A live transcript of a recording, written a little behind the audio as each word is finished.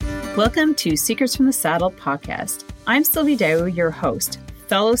Welcome to Secrets from the Saddle podcast. I'm Sylvie Dow, your host,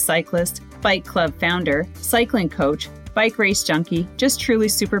 fellow cyclist, bike club founder, cycling coach, bike race junkie, just truly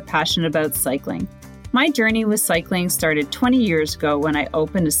super passionate about cycling. My journey with cycling started 20 years ago when I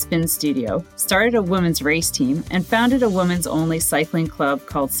opened a spin studio, started a women's race team, and founded a women's only cycling club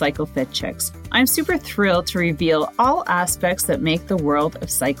called Cycle Fit Chicks. I'm super thrilled to reveal all aspects that make the world of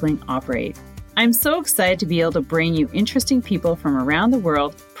cycling operate. I'm so excited to be able to bring you interesting people from around the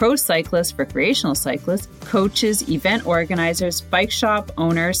world, pro cyclists, recreational cyclists, coaches, event organizers, bike shop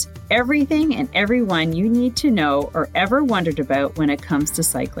owners, everything and everyone you need to know or ever wondered about when it comes to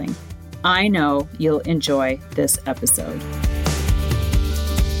cycling. I know you'll enjoy this episode.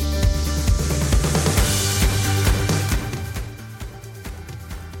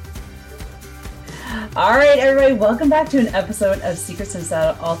 All right, everybody, welcome back to an episode of Secrets from the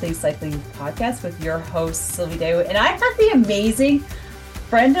Saddle, All Things Cycling podcast with your host, Sylvie Day. And I have the amazing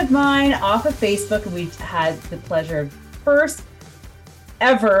friend of mine off of Facebook, and we had the pleasure of first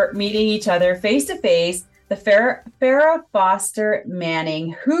ever meeting each other face to face, the Farah Foster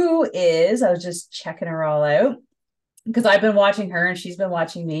Manning, who is, I was just checking her all out because I've been watching her and she's been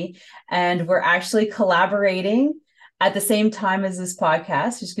watching me, and we're actually collaborating at the same time as this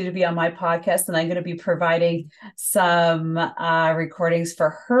podcast. She's going to be on my podcast, and I'm going to be providing some recordings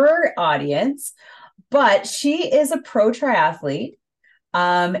for her audience. But she is a pro triathlete,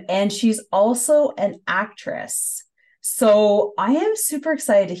 and she's also an actress. So I am super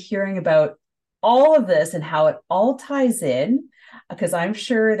excited to hearing about all of this and how it all ties in, because I'm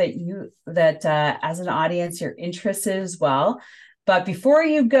sure that as an audience, you're interested as well. But before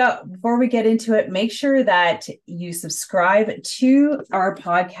we get into it, make sure that you subscribe to our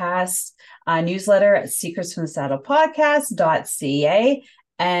podcast newsletter at secretsfromthesaddlepodcast.ca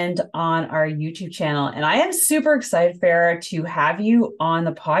and on our YouTube channel. And I am super excited, Farah, to have you on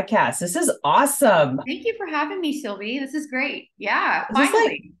the podcast. This is awesome. Thank you for having me, Sylvie. This is great. Yeah, finally.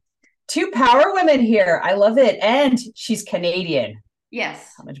 Like two power women here. I love it. And she's Canadian.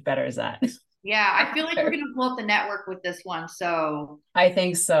 Yes. How much better is that? Yeah, I feel like we're going to pull up the network with this one. So I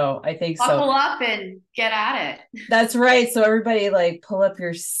think so. Buckle up and get at it. That's right. So everybody, like, pull up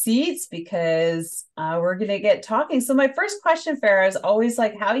your seats because we're going to get talking. So my first question, Farah, is always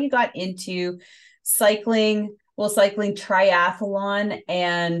like how you got into cycling triathlon.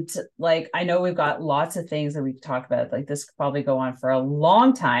 And like, I know we've got lots of things that we could talk about. Like this could probably go on for a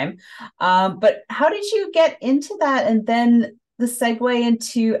long time. But how did you get into that? And then the segue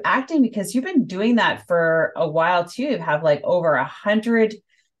into acting, because you've been doing that for a while too. You have like over 100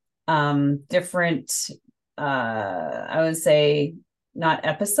 different, I would say not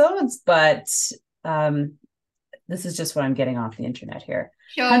episodes, but this is just what I'm getting off the internet here.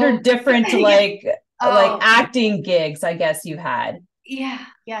 100 different like acting gigs, I guess you had. Yeah.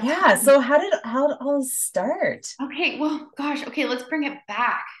 So how did all start? Okay, well, gosh. Okay, let's bring it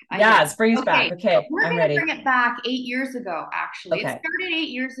back. Let's bring it back. Okay, we're going to bring it back 8 years ago. Actually, It started 8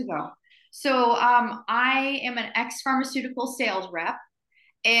 years ago. So, I am an ex-pharmaceutical sales rep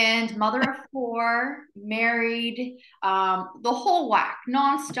and mother of 4, married, the whole whack,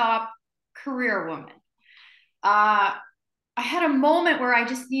 nonstop career woman. I had a moment where I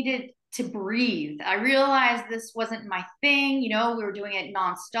just needed to breathe. I realized this wasn't my thing. You know, we were doing it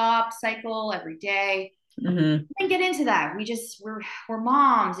nonstop, cycle every day. Mm-hmm. And get into that. We're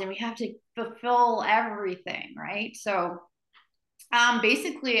moms and we have to fulfill everything, right? So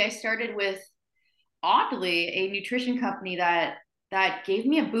basically I started with, oddly, a nutrition company that gave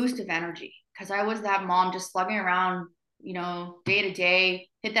me a boost of energy, because I was that mom just slugging around, you know, day to day,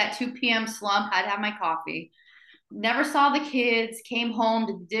 hit that 2 p.m. slump, had to have my coffee. Never saw the kids, came home,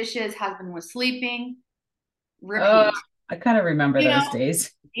 did the dishes, husband was sleeping. Repeat. I kind of remember those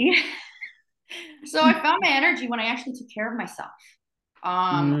days. Yeah. So I found my energy when I actually took care of myself,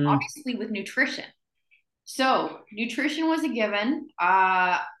 obviously with nutrition. So nutrition was a given.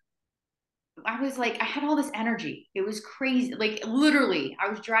 I was like, I had all this energy. It was crazy. Like literally, I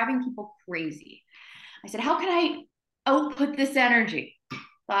was driving people crazy. I said, how can I output this energy?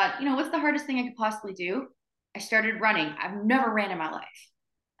 Thought, what's the hardest thing I could possibly do? I started running. I've never ran in my life.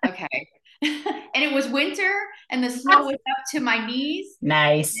 Okay. And it was winter and the snow was up to my knees.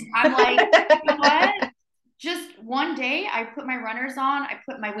 Nice. And I'm like, you know what? Just one day I put my runners on, I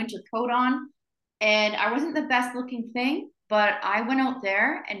put my winter coat on, and I wasn't the best looking thing, but I went out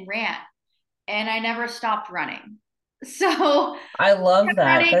there and ran, and I never stopped running. So I love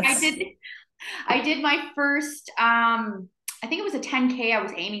that. I did my first, I think it was a 10K I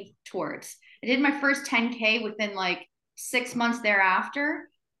was aiming towards. I did my first 10K within like 6 months thereafter.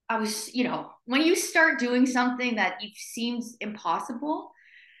 I was, when you start doing something that seems impossible,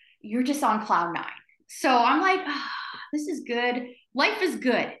 you're just on cloud nine. So I'm like, this is good. Life is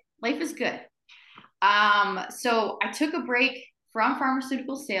good. Life is good. So I took a break from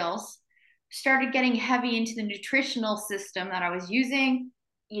pharmaceutical sales, started getting heavy into the nutritional system that I was using,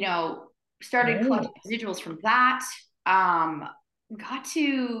 you know, started Right. collecting residuals from that. Um, got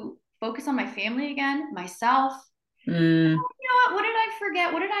to focus on my family again, myself. Mm. You know what did I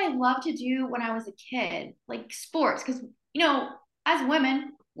forget? What did I love to do when I was a kid? Like sports, because as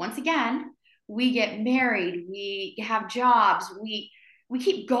women, once again, we get married, we have jobs, we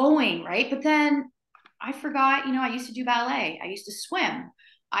keep going, right? But then I forgot, I used to do ballet, I used to swim,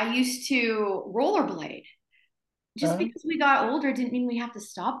 I used to rollerblade. Just Oh, because we got older didn't mean we have to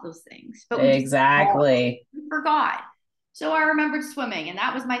stop those things, but we just exactly. we forgot. So I remembered swimming, and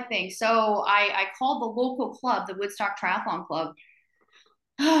that was my thing. So I called the local club, the Woodstock Triathlon Club.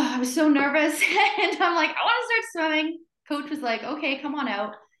 I was so nervous, and I'm like, I want to start swimming. Coach was like, okay, come on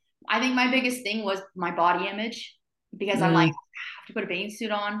out. I think my biggest thing was my body image because I'm like, Mm. I have to put a bathing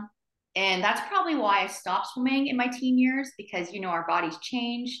suit on. And that's probably why I stopped swimming in my teen years because our bodies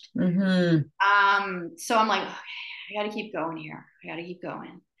changed. Mm-hmm. So I'm like, okay, I got to keep going here. I got to keep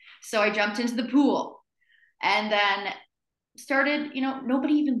going. So I jumped into the pool and then started,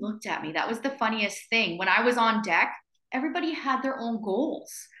 nobody even looked at me. That was the funniest thing. When I was on deck, everybody had their own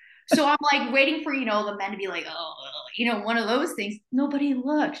goals. So I'm like waiting for, the men to be like, oh, one of those things. Nobody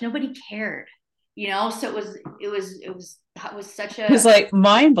looked, nobody cared, so that was such It was a, like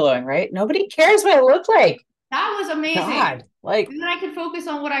mind blowing, right? Nobody cares what it looked like. that was amazing. God, like, And then I could focus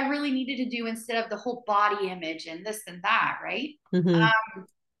on what I really needed to do instead of the whole body image and this and that, right? mm-hmm.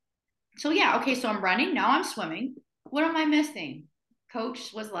 So yeah, okay, so I'm running, now I'm swimming. What am I missing?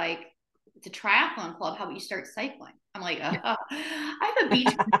 Coach was like, it's a triathlon club. How about you start cycling? I'm like, I have a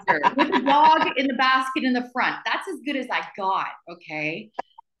beach cruiser with a dog in the basket in the front. That's as good as I got. Okay.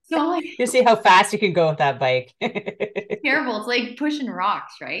 So I'm like, You see how fast you can go with that bike. terrible. It's like pushing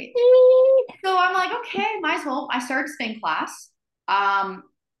rocks, right? So I'm like, okay, might as well. I started spin class. Um,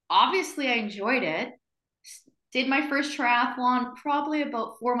 Obviously I enjoyed it. Did my first triathlon probably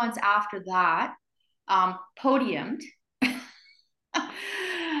about 4 months after that. Podiumed.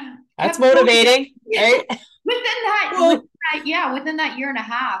 That's Kept podiuming. motivating, right? Well, Within that year and a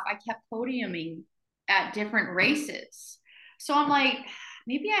half, I kept podiuming at different races. So I'm like,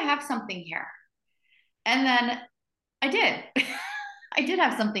 maybe I have something here. And then I did. I did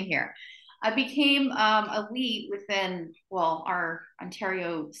have something here. I became elite within, well, our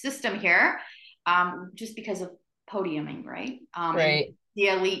Ontario system here, just because of podiuming, right? And right. the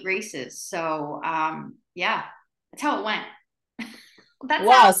elite races. So yeah, that's how it went. That's how,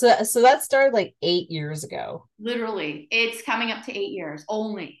 Wow. So that started like 8 years ago. literally, it's coming up to 8 years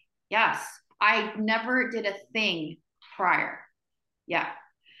only. Yes, I never did a thing prior. Yeah.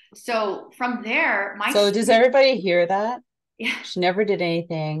 So from there, So does everybody hear that? yeah, She never did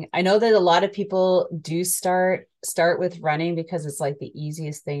anything. I know that a lot of people do start with running because it's like the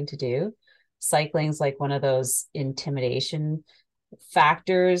easiest thing to do. Cycling's like one of those intimidation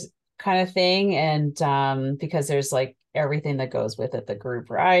factors kind of thing. And because there's like everything that goes with it, the group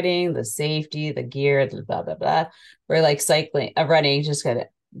riding, the safety, the gear, the blah blah blah. We're like cycling, running, just gotta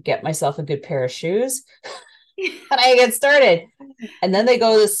get myself a good pair of shoes and I get started. And then they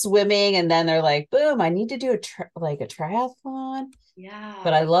go to swimming, and then they're like, boom, I need to do a triathlon.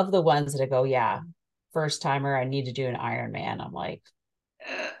 But I yeah. love the ones that go, yeah, first timer, I need to do an Ironman. I'm like,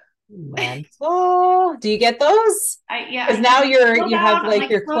 man, oh, do you get those? Yeah, Because I get now like slow you have down. I'm like like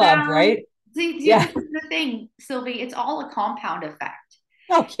your slow club, down. right? See, Yeah. this is the thing, Sylvie. It's all a compound effect.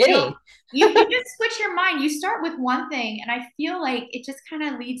 No You know, kidding. you just switch your mind. You start with one thing, and I feel like it just kind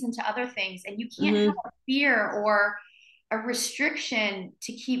of leads into other things, and you can't have Mm-hmm. a fear or a restriction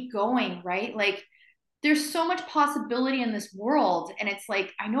to keep going, right? Like there's so much possibility in this world, and it's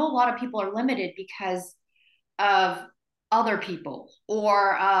like I know a lot of people are limited because of other people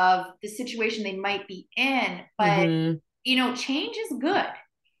or of the situation they might be in, but Mm-hmm. change is good.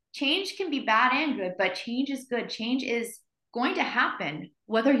 Change can be bad and good, but change is good. Change is going to happen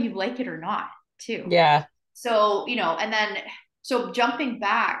whether you like it or not, too. Yeah. So, and then so jumping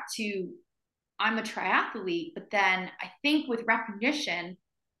back to I'm a triathlete, but then I think with recognition,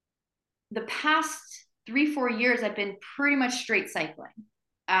 the past 3, 4 years I've been pretty much straight cycling.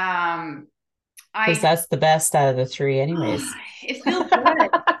 Um, Because I that's the best out of the three, anyways. it feels good.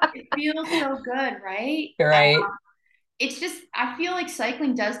 It feels so good, right? You're right. It's just I feel like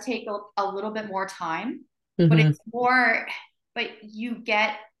cycling does take a little bit more time, but Mm-hmm. it's more. But you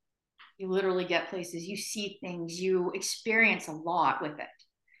literally get places, you see things, you experience a lot with it.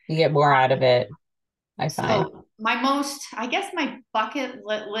 You get more out of it. I find. So I guess my bucket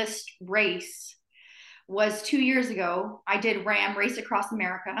list race was 2 years ago. I did Ram Race Across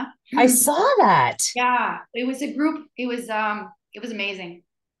America. I saw that. Yeah, it was a group. It was amazing.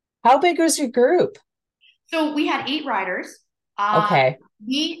 How big was your group? So we had 8 riders. Um, Okay.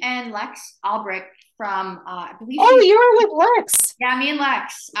 Me and Lex Albrecht from I believe Oh, she's you were with Lex. yeah, me and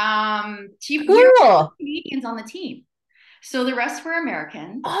Lex. We were Cool. Canadians on the team. So the rest were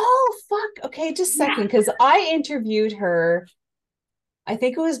Americans. Oh, fuck. Okay, just a Yeah. second, because I interviewed her, I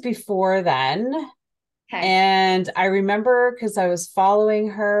think it was before then. Okay. And I remember because I was following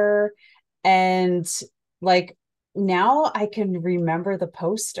her, and like now I can remember the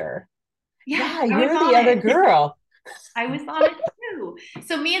poster. Yeah, Yeah, I was you're the on other it. girl. I was on it too.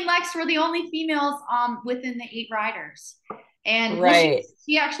 So me and Lex were the only females within the 8 riders. And well, she Right.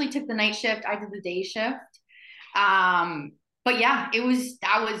 she actually took the night shift. I did the day shift. Um, but yeah,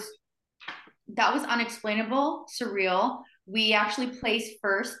 that was unexplainable, surreal. We actually placed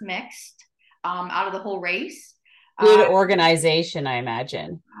first mixed out of the whole race. Good Uh, organization, I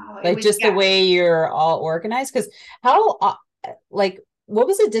imagine. it Like was just the yeah. way you're all organized. Because how, like, what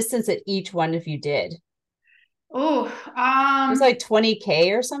was the distance at each one if you did? It Oh, was like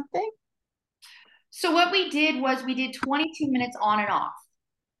 20K or something? so what we did was we did 22 minutes on and off.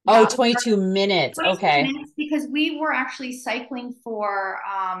 Oh, That was 22 minutes. 22 Okay. minutes because we were actually cycling for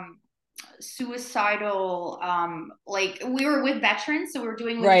suicidal like we were with veterans, so we were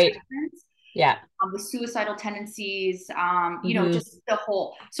doing with Right. veterans Yeah. with suicidal tendencies, Hmm. just the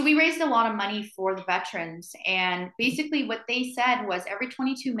whole. So we raised a lot of money for the veterans, and basically what they said was every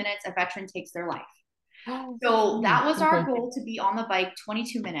 22 minutes a veteran takes their life. So that was our Okay. goal, to be on the bike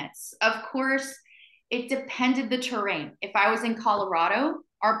 22 minutes. Of course, it depended the terrain. If I was in Colorado,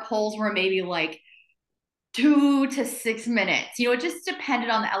 our poles were maybe like 2 to 6 minutes. It just depended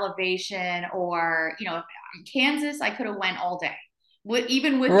on the elevation, or Kansas, I could have went all day.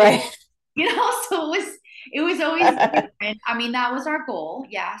 Even with the, Right. so it was always different. I mean, that was our goal,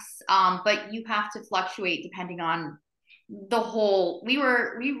 yes. But you have to fluctuate depending on the whole. We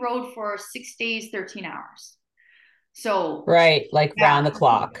rode for 6 days, 13 hours. So Right. Like yeah, round the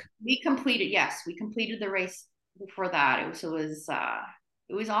clock. we completed the race before that. It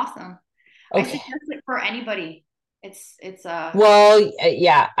was awesome. I Okay. suggest it for anybody. It's Well,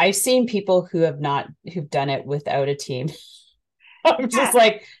 yeah, I've seen people who've done it without a team. I'm just yeah,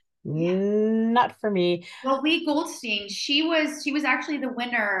 like, yeah. not for me. Well, Lee Goldstein, she was actually the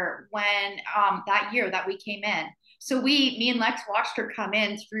winner when that year that we came in. So me and Lex watched her come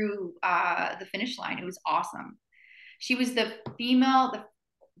in through the finish line. It was awesome. She was the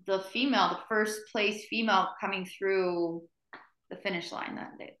first place female coming through the finish line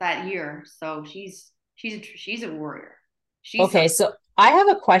that year. So she's a warrior. She's Okay, something. so I have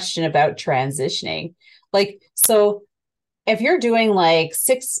a question about transitioning. Like, so if you're doing like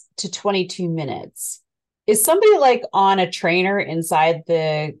 6 to 22 minutes, is somebody like on a trainer inside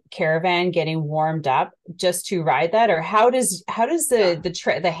the caravan getting warmed up just to ride that? Or how does the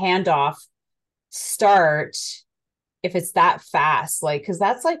handoff start if it's that fast? Like, because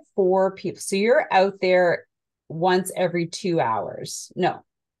that's like 4 people. So you're out there once every 2 hours. No,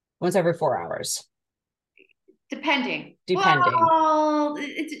 once every 4 hours, Depending. depending. Well,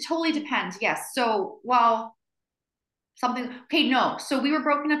 it totally depends. Yes. So, well, something. Okay, no. So we were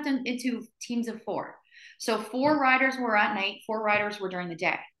broken up into teams of four. So 4 riders were at night. 4 riders were during the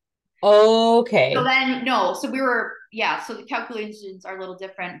day. So Okay. then, no. So we were, yeah. So the calculations are a little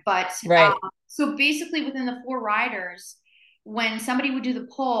different, but Right. so basically within the 4 riders, when somebody would do the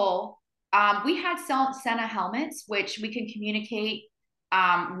pull, we had Senna helmets, which we could communicate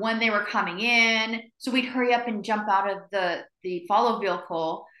when they were coming in. So we'd hurry up and jump out of the follow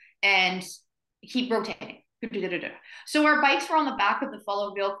vehicle and keep rotating. So our bikes were on the back of the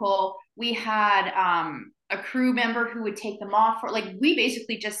follow vehicle. We had a crew member who would take them off. For like we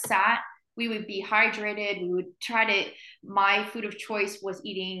basically just sat. We would be hydrated. We would try to. My food of choice was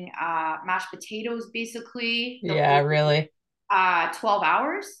eating mashed potatoes, basically the Yeah, whole really. 12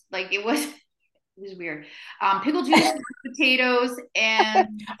 hours. Like it was weird. Pickle juice, mashed potatoes,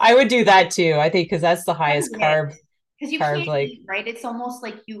 and I would do that too. I think because that's the that highest was it. Because you carb can't like. eat, right? It's almost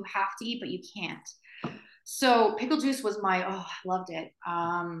like you have to eat, but you can't. So pickle juice was I loved it.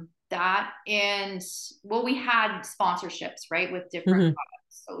 That and well, we had sponsorships, right, with different Mhm.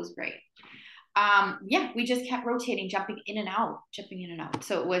 products. So it was great. Yeah, we just kept rotating, jumping in and out.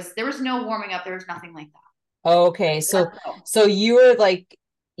 So there was no warming up, there was nothing like that. Okay, so Let's go. so you were like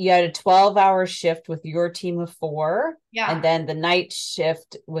you had a 12-hour shift with your team of four, and Yeah, then the night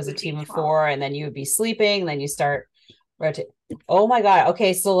shift it was a would be team of 12. four, and then you would be sleeping, and then you start rotate. Oh my God.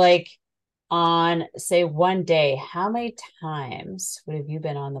 Okay, so like on, say, one day, how many times would have you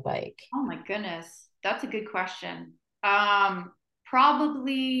been on the bike? Oh my goodness. That's a good question.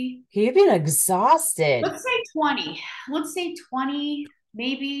 Probably, You've been exhausted. let's say 20. Let's say 20,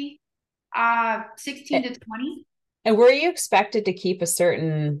 maybe 16 to 20. And were you expected to keep a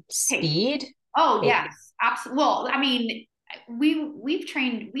certain Hey. speed? Oh, It, yes. Absolutely. Well, I mean, we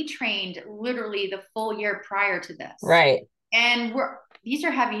trained literally the full year prior to this. right. And these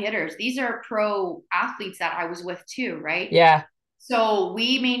are heavy hitters. These are pro athletes that I was with too, right? Yeah. So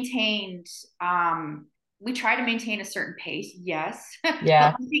we try to maintain a certain pace, yes. But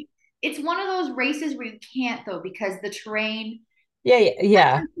Yeah. I think it's one of those races where you can't though, because the terrain, Yeah. Yeah.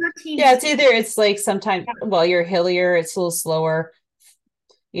 Yeah. 13 Yeah. It's states, either it's like sometimes, well, you're hillier, it's a little slower,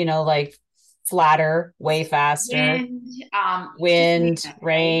 like flatter, way faster, wind, just name wind, it, right?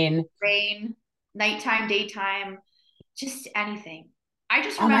 rain. Rain, nighttime, daytime, just anything. I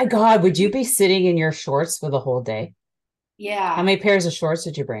just Oh my remember, God, would you be sitting in your shorts for the whole day? How yeah, many pairs of shorts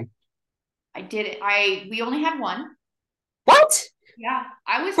did you bring? I did it. We only had one. What? Yeah,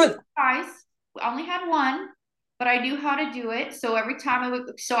 I was For surprised. We only had one, but I knew how to do it. So every time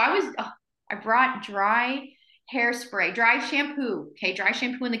I brought dry hairspray, dry shampoo. Okay, dry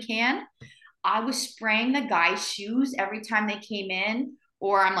shampoo in the can. I was spraying the guys' shoes every time they came in,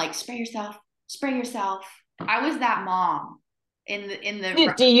 or I'm like, spray yourself, spray yourself. I was that mom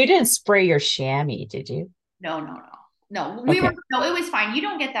you didn't spray your chamois, did you? no, no, no. No, Okay. no, it was fine. You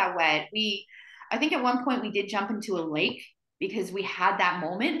don't get that wet. I think at one point we did jump into a lake because we had that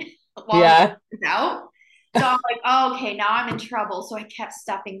moment while the Yeah. was out. So I'm like, oh, okay, now I'm in trouble. So I kept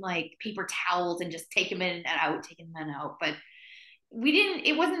stuffing like paper towels and just take them in and out, taking them out. But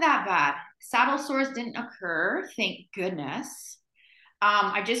it wasn't that bad. Saddle sores didn't occur, thank goodness.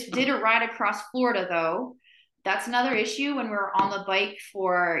 I just did a ride across Florida though. That's another issue when we were on the bike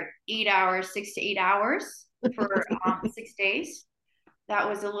for 8 hours, 6 to 8 hours for 6 days. That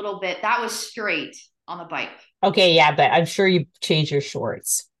was straight on the bike. Okay, yeah, but I'm sure you changed your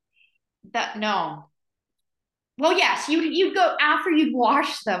shorts. No. Well, yes, you'd go after you'd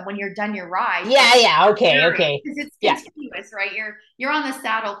wash them when you're done your ride, but Yeah, yeah, okay, because okay. it's Yeah. continuous, right? You're on the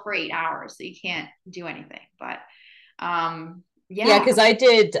saddle for 8 hours, so you can't do anything. But Yeah, yeah, because I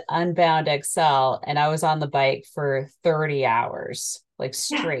did Unbound XL and I was on the bike for 30 hours, like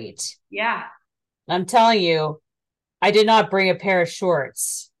yeah, straight. yeah. I'm telling you, I did not bring a pair of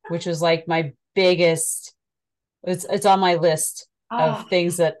shorts, which was like my biggest, it's on my list of Oh,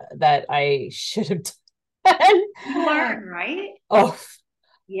 things that I should have done. you learn, right? Oh,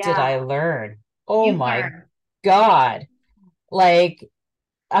 did Yeah, I learn? Oh you my learn. God. Like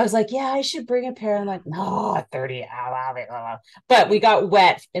I was like, yeah, I should bring a pair. I'm like, no, 30. But we got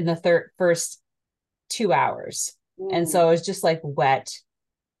wet in the first 2 hours. And Ooh, so it was just like wet,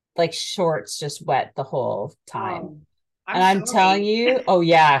 like shorts, just wet the whole time. oh, And I'm I'm telling sorry. you, oh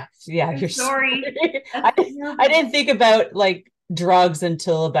yeah, yeah, I'm you're sorry. sorry. That's I terrible. didn't think about like drugs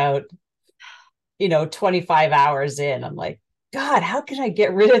until about 25 hours in. I'm like, God, how can I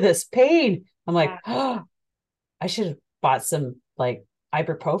get rid of this pain? I'm like, Yeah, oh, I should have bought some like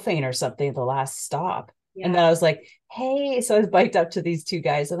ibuprofen or something at the last stop. And then yeah, I was like, hey, so I was biked up to these two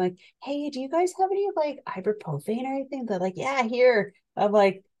guys. I'm like, hey, do you guys have any like ibuprofen or anything? They're like, yeah, here. I'm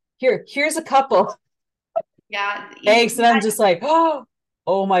like, here's a couple. yeah. Thanks. And I'm just like,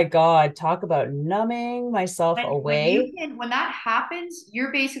 oh my God, talk about numbing myself away. When that happens,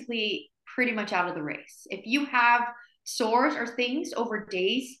 you're basically pretty much out of the race. If you have sores or things over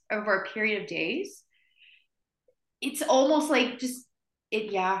a period of days, it's almost like just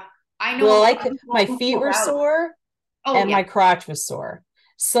it. Yeah, I know a Well, lot like of people my who feet pulled were out. sore Oh and yeah, my crotch was sore.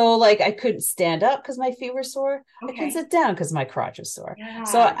 So like I couldn't stand up because my feet were sore. I couldn't okay, sit down because my crotch was sore.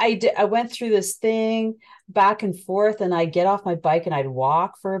 So yeah, I went through this thing back and forth and I'd get off my bike and I'd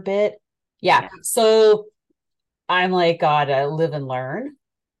walk for a bit. Yeah. yeah, So I'm like, gotta live and learn.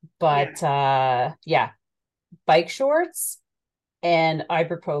 yeah. But yeah, bike shorts and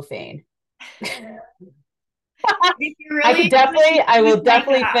ibuprofen. If you really, I use will like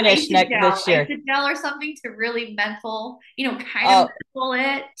definitely finish next this year. Ace gel or something to really kind of Oh, mental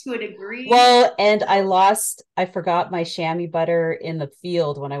it to a degree. well, and I forgot my chamois butter in the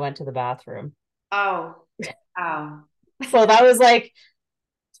field when I went to the bathroom. Oh, oh, So that was like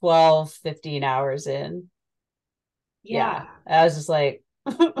 12, 15 hours in. yeah. Yeah. I was just like,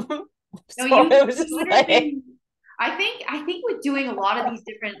 No, so it was you just like, literally. I think with doing a lot of these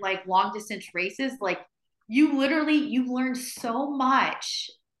different like long distance races, like you learn so much,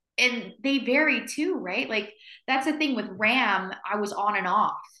 and they vary too, right? Like that's the thing with Ram. I was on and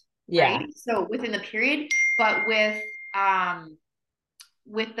off, right? yeah, So within the period, but um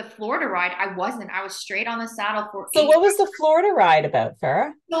with the Florida ride, I wasn't. I was straight on the saddle for So what was the Florida ride about,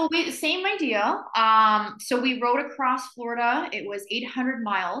 Farah? So same idea. So we rode across Florida. It was 800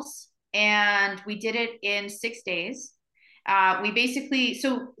 miles, and we did it in 6 days. We basically,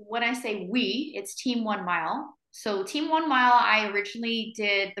 so when I say we, it's Team 1 Mile. So Team 1 Mile, I originally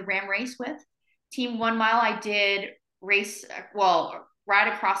did the Ram race with. Team 1 Mile, I did race, well, ride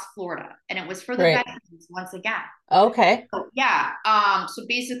across Florida, and it was for the Right. veterans once again. Okay. So, yeah. So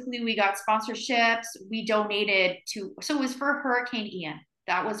basically, we got sponsorships. We donated to, so it was for Hurricane Ian.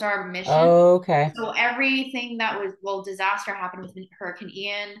 That was our mission. Okay. So everything that was, well, disaster happened with Hurricane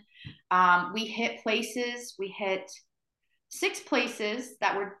Ian. We hit places. We hit 6 places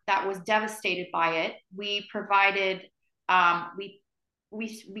that was devastated by it. We provided.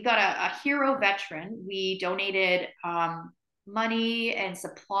 We got a hero veteran. We donated money and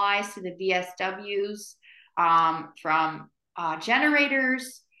supplies to the VSWs, from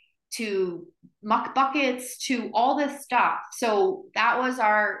generators to muck buckets to all this stuff. So that was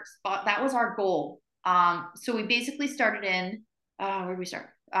our spot. That was our goal. So we basically started in where did we start?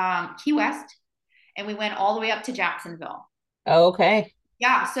 Key West, and we went all the way up to Jacksonville. Okay.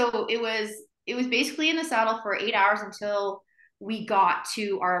 Yeah, so it was basically in the saddle for 8 hours until we got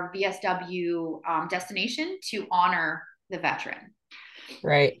to our VSW destination to honor the veteran,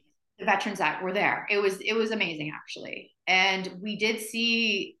 Right. the veterans that were there. It was amazing actually, and we did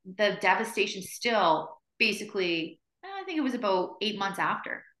see the devastation still. Basically, I think it was about 8 months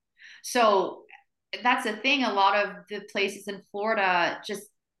after. So that's the thing. A lot of the places in Florida, just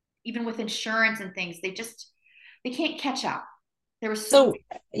even with insurance and things, they can't catch up. There was So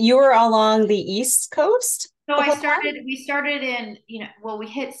you were along the East Coast So the I whole time? started, we started in, well, we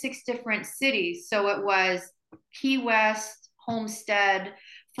hit 6 different cities. So it was Key West, Homestead,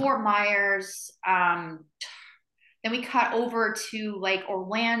 Fort Myers. Then we cut over to like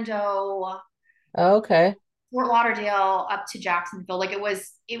Orlando, Okay. Fort Lauderdale, up to Jacksonville. Like it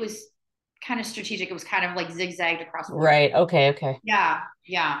was kind of strategic. It was kind of like zigzagged across Florida. Right. Okay. Okay. Yeah.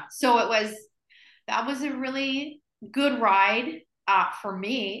 Yeah. So that was a really good ride for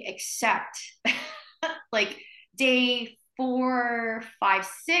me, except like day 4, 5,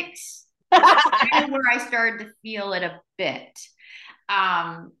 6 was kind of where I started to feel it a bit.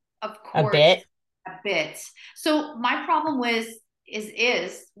 Of A course, bit. a bit. So my problem was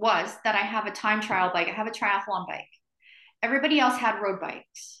that I have a time trial bike. I have a triathlon bike. Everybody else had road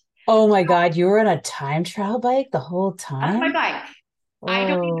bikes. Oh my God, you were on a time trial bike the whole That's my time? bike. I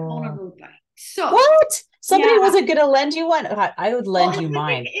don't even own a Oh, road bike. So what? Somebody yeah. wasn't going to lend you one? I would Well, lend it's you the thing,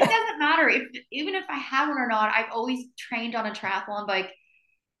 mine. it doesn't matter if even if I have one or not. I've always trained on a triathlon bike.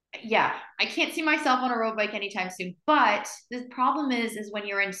 Yeah, I can't see myself on a road bike anytime soon. But the problem is when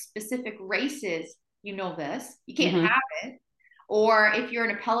you're in specific races, this, you can't Hmm. have it. Or if you're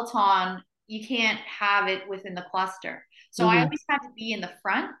in a peloton, you can't have it within the cluster. So I Hmm. always had to be in the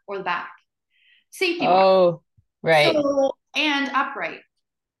front or the back, safety wise. Oh, right. So, and upright.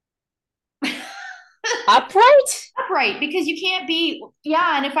 Upright? Upright, because you can't be,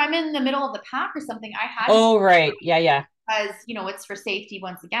 yeah. And if I'm in the middle of the pack or something, I had to be Oh, right. Yeah, yeah. because, it's for safety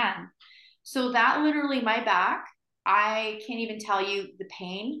once again. So that literally, my back, I can't even tell you the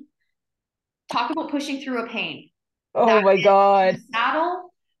pain. Talk about pushing through a pain. Oh That my the God.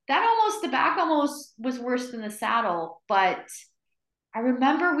 saddle, the back almost was worse than the saddle. But I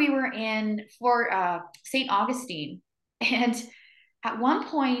remember we were in for St. Augustine, and at one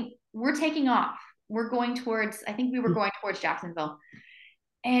point we're taking off. We're going towards, I think we were going towards Jacksonville,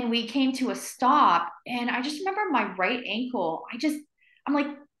 and we came to a stop. And I just remember my right ankle. I'm like,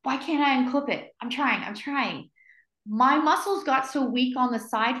 why can't I unclip it? I'm trying. My muscles got so weak on the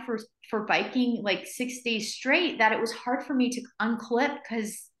side for biking like 6 days straight that it was hard for me to unclip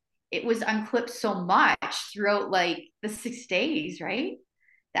because it was unclipped so much throughout like the 6 days, right?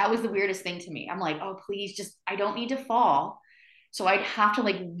 That was the weirdest thing to me. I'm like, oh, please, just, I don't need to fall. So I'd have to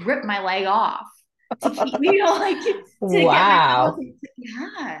like rip my leg off to keep, like to get my balance. Wow.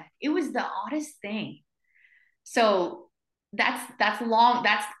 Yeah, it was the oddest thing. So that's long.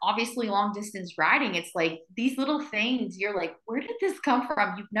 That's obviously long distance riding. It's like these little things. You're like, where did this come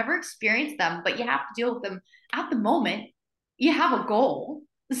from? You've never experienced them, but you have to deal with them at the moment. You have a goal.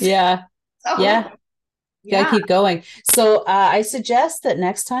 Yeah. So Yeah. Gotta yeah. keep going. So I suggest that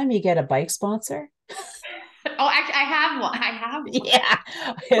next time you get a bike sponsor. Oh, actually, I have one. I have one. Yeah.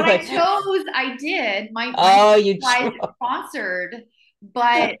 But Like, I did. My oh, you guys chose. sponsored,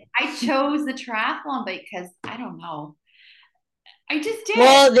 but I chose the triathlon bike because I don't know. I just did.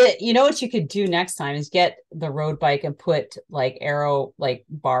 Well, you know what you could do next time is get the road bike and put like arrow like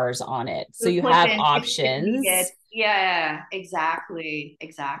bars on it. So The you clip have in if needed. options. Yeah, exactly.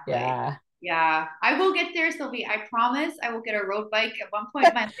 Exactly. Yeah. Yeah. I will get there, Sylvie. I promise I will get a road bike at one point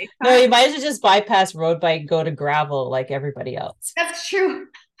in my No, lifetime. you might as well just bypass road bike, go to gravel like everybody else That's true.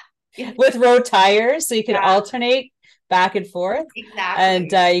 Yeah. with road tires, so you could Yeah, alternate back and forth, and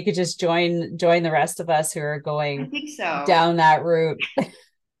exactly. you could just join the rest of us who are I going think so. down that route.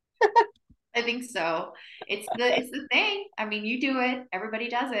 I think so. It's the thing. I mean, you do it, everybody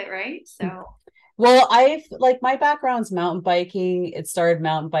does it, right? So, Well, I've like my background's mountain biking. It started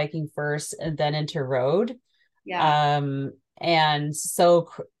mountain biking first and then into road. yeah. And so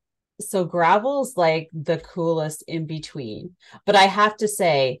gravel's like the coolest in between. But I have to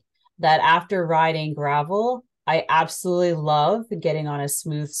say that after riding gravel, I absolutely love getting on a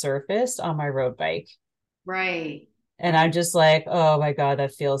smooth surface on my road bike. Right. And I'm Right. just like, oh my God,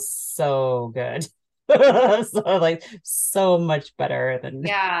 that feels so good. So like so much better than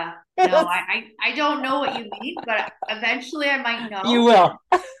Yeah. No, I don't know what you mean, but eventually I might you know. will.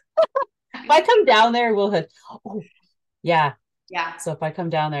 If I come down there, we'll hit. Oh, yeah. Yeah. So if I come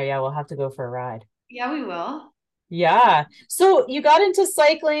down there, yeah, we'll have to go for a ride. Yeah, we will. Yeah. So you got into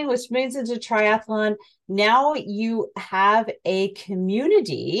cycling, which means into triathlon. Now you have a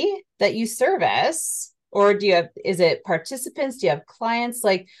community that you service, or do you have, is it participants? Do you have clients?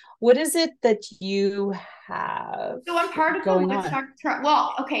 Like, what is it that you have So I'm part of the going on? Woodstock.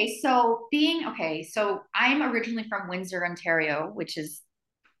 Well, okay. So I'm originally from Windsor, Ontario, which is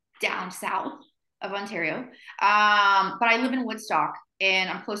down south of Ontario. But I live in Woodstock and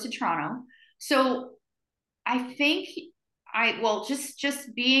I'm close to Toronto. So I think well,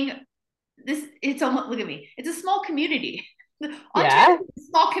 just being this, it's almost, look at me. It's a small community. Ontario Yeah. is a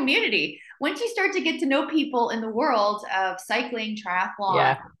small community. Once you start to get to know people in the world of cycling, triathlon,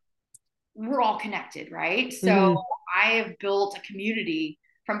 Yeah. we're all connected, right? So Hmm. I have built a community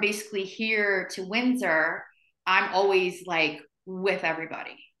from basically here to Windsor. I'm always like with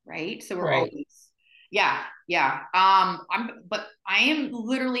everybody, right? So we're Right. always, yeah, yeah. But I am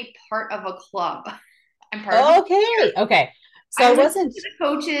literally part of a club. I'm part of a Okay. Okay. So I I listen wasn't, to the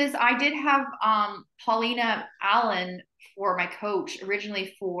coaches. I did have Paulina Allen for my coach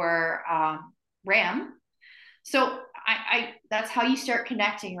originally for Ram. So I that's how you start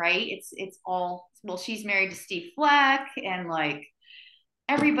connecting, right? It's all well, she's married to Steve Fleck and like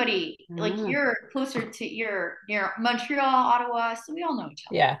everybody, like ah, you're closer to you're near Montreal, Ottawa, so we all know each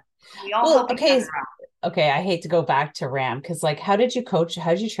other. yeah. We all Well, help each other okay. out. Okay. I hate to go back to RAM because, like, how did you coach?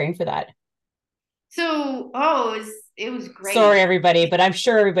 How did you train for that? So it was great. Sorry, everybody, but I'm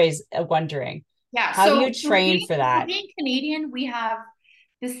sure everybody's wondering. Yeah. How do you train for So that? being Canadian, we have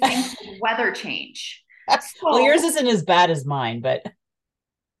this thing called weather change. Well, yours So isn't as bad as mine, but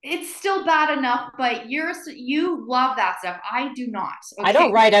it's still bad enough, but you love that stuff. I do not. I Okay.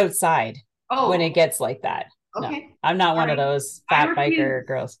 don't ride outside when it Oh, gets like that. No, okay. I'm not one of Sorry. those I fat refuse. biker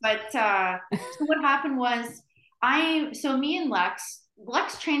girls. But so what happened was so me and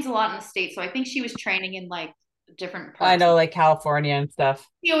Lex trains a lot in the States, so I think she was training in like different I parts. know, like California and stuff.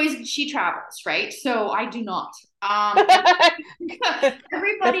 She travels, right? So I do not. And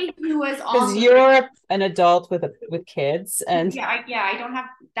everybody who was Because on the you're an adult with kids, and yeah, I don't have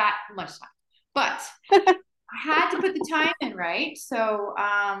that much time. But I had to put the time in, right? So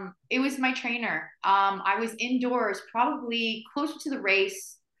it was my trainer. I was indoors probably closer to the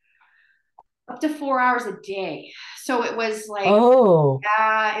race, up to 4 hours a day. So it was like, oh,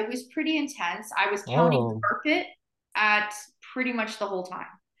 yeah, it was pretty intense. I was counting oh, carpet at pretty much the whole time.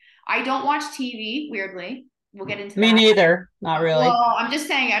 I don't watch TV, weirdly. We'll get into me that. neither. Not really. Well, I'm just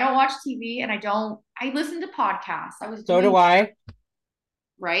saying I don't watch TV and I listen to podcasts. I was So doing do I.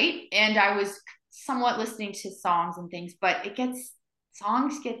 right? And I was somewhat listening to songs and things, but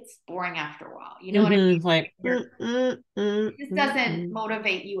songs gets boring after a while. You know what I Mm-hmm. mean? Like, It just doesn't mm.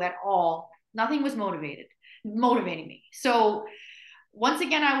 motivate you at all. Nothing was motivating me. So once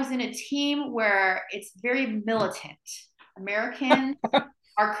again, I was in a team where it's very militant. Americans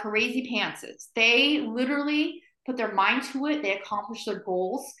are crazy pantses. They literally put their mind to it. They accomplish their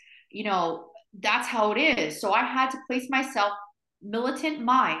goals. You know, that's how it is. So I had to place myself militant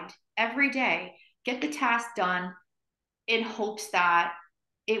mind every day, get the task done in hopes that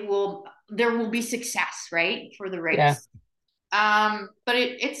there will be success, right? For the Yeah. race. But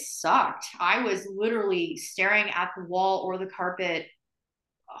it sucked. I was literally staring at the wall or the carpet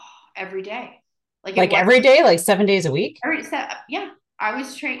every day. Like it Like was every day, like 7 days a week. yeah, I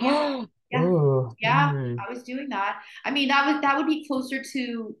was trained. Yeah, yeah, Ooh. yeah. I was doing that. I mean, that would be closer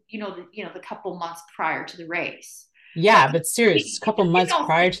to the couple months prior to the race. But Yeah, but serious, a couple months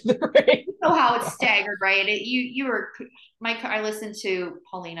prior to the race. you know how it's God. staggered, right? You were I listened to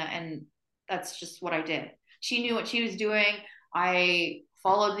Paulina, and that's just what I did. She knew what she was doing. I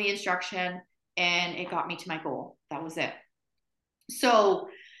followed the instruction and it got me to my goal. That was it. So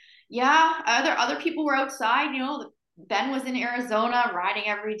yeah, other people were outside, Ben was in Arizona riding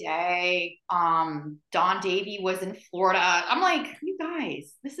every day. Don Davy was in Florida. I'm like, you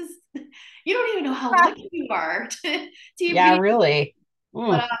guys, this is you don't even know how lucky you are to Yeah, be. really.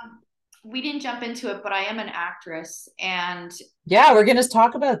 But Mm. we didn't jump into it, but I am an actress and Yeah, we're gonna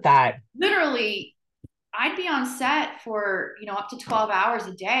talk about that. literally I'd be on set for, up to 12 hours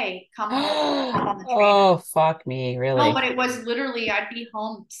a day, come home, hop on the trainer. Oh, fuck me, No, really. but it was literally, I'd be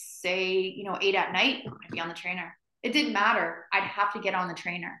home, say, 8 at night, I'd be on the trainer. It didn't matter. I'd have to get on the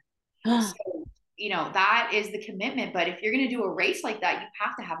trainer. So, that is the commitment. But if you're going to do a race like that, you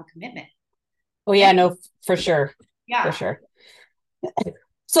have to have a commitment. Oh yeah, And no, for sure. For yeah, sure.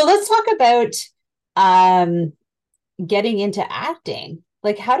 So let's talk about um getting into acting.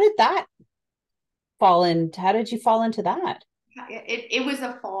 Like how did you fall into that? it was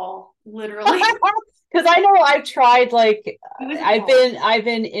a fall, literally. Because I know I've tried, like It was a I've fall. been I've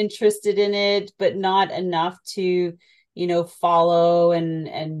been interested in it, but not enough to, follow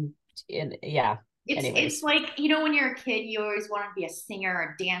and yeah. It's Anyways. like, when you're a kid, you always want to be a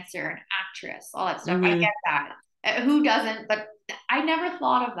singer, a dancer, an actress, all that stuff. I Mm-hmm. get that. Who doesn't? But I never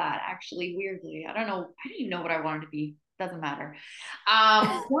thought of that actually, weirdly. I don't know. I didn't even know what I wanted to be. Doesn't matter.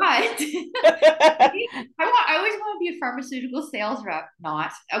 But I always want to be a pharmaceutical sales rep,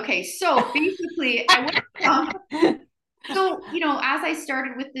 not. Okay, so basically I went from so, as I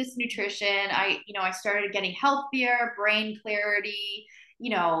started with this nutrition, I started getting healthier, brain clarity,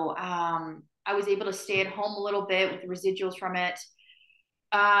 I was able to stay at home a little bit with the residuals from it.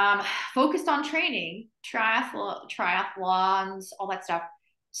 Um, Focused on training, triathlons, all that stuff.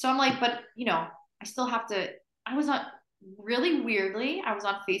 So I'm like, but I still have to. I was on really weirdly. I was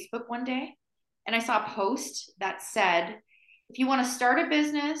on Facebook one day, and I saw a post that said, if you want to start a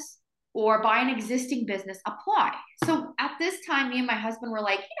business or buy an existing business, apply. So at this time, me and my husband were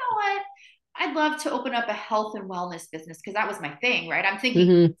like, you know what? I'd love to open up a health and wellness business because that was my thing, right? I'm thinking,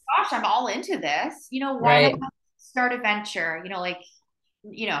 Mm-hmm. gosh, I'm all into this. Why not Right. start a venture?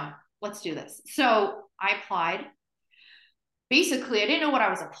 You know, let's do this. So I applied. Basically, I didn't know what I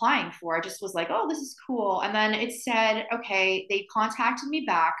was applying for. I just was like, oh, this is cool. And then it said, okay, they contacted me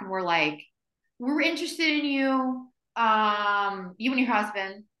back and were like, we're interested in you, you and your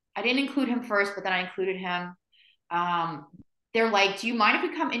husband. I didn't include him first, but then I included him. Um, they're like, do you mind if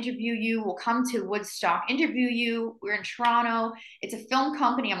we come interview you? We'll come to Woodstock, interview you. We're in Toronto. It's a film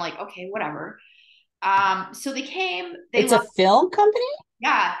company. I'm like, okay, whatever. So they came, they It's a loved, film company?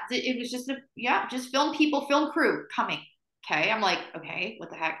 yeah, it was just just film people, film crew coming. Okay. I'm like, okay, what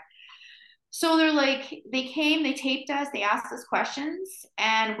the heck? So they're like, they came, they taped us, they asked us questions,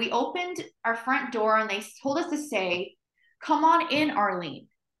 and we opened our front door and they told us to say, come on in, Arlene.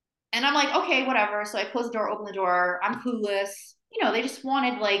 And I'm like, okay, whatever. So I closed the door, opened the door. I'm clueless. They just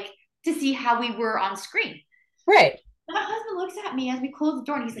wanted like to see how we were on screen. Right. And my husband looks at me as we close the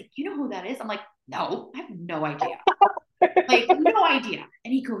door and he's like, you know who that is? I'm like, no, I have no idea. Like, no idea.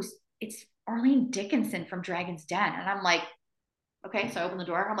 And he goes, it's Arlene Dickinson from Dragon's Den. And I'm like, okay. So I open the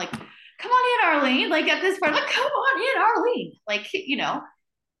door. I'm like, come on in, Arlene. Like at this point, I'm like, come on in, Arlene. Like.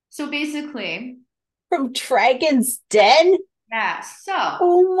 So basically, From Dragon's Den? yeah. So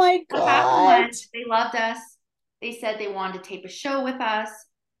Oh my what happened God. was they loved us. They said they wanted to tape a show with us.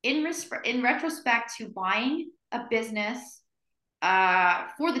 In retrospect to buying a business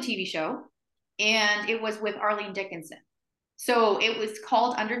for the TV show, and it was with Arlene Dickinson. So it was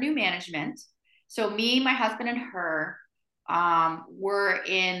called Under New Management. So me, my husband, and her were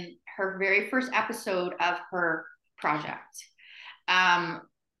in her very first episode of her project. Um,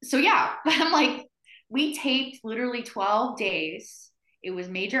 so yeah, I'm like, we taped literally 12 days. It was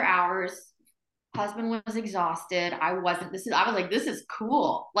major hours. Husband was exhausted. I wasn't. I was like, this is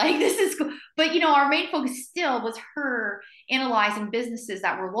cool. Like, this is cool. But, our main focus still was her analyzing businesses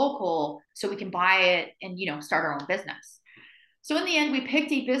that were local so we can buy it and, start our own business. So in the end, we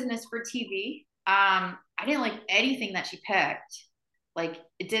picked a business for TV. I didn't like anything that she picked. Like,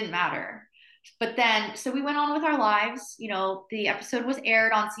 it didn't matter. But then, so we went on with our lives. The episode was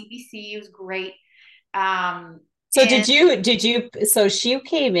aired on CBC. It was great. So And so she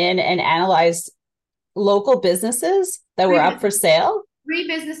came in and analyzed local businesses that were three up for sale? three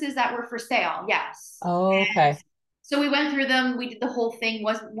businesses that were for sale. Yes. Oh, And okay. so we went through them. We did the whole thing.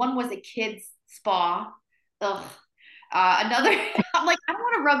 One was a kids spa. Ugh. Another, I'm like, I don't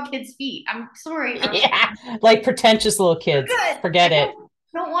want to rub kids' feet. I'm sorry. Yeah, like pretentious little kids. Good. I Forget it.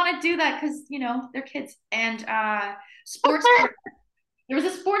 don't want to do that because they're kids. And sports There was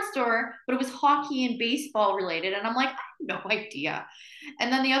a sports store, but it was hockey and baseball related. And I'm like, I have no idea.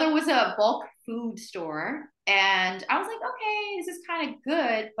 And then the other was a bulk food store. And I was like, okay, this is kind of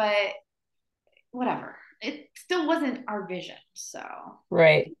good, but whatever. It still wasn't our vision. So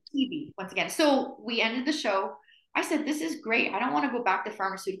Right. TV once again. So we ended the show. I said, this is great. I don't want to go back to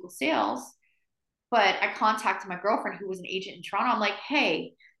pharmaceutical sales. But I contacted my girlfriend who was an agent in Toronto. I'm like,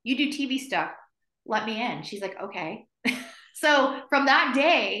 hey, you do TV stuff. Let me in. She's like, okay. So from that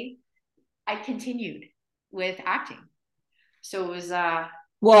day, I continued with acting. So it was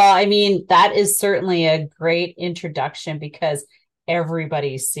Well, I mean, that is certainly a great introduction because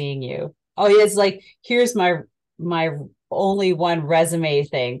everybody's seeing you. Oh, yeah, it's like, here's my only one resume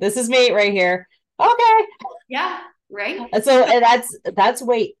thing. This is me right here. Okay. yeah, right? And so and that's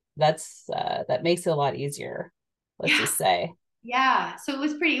wait, that makes it a lot easier, let's Yeah. just say. Yeah. So it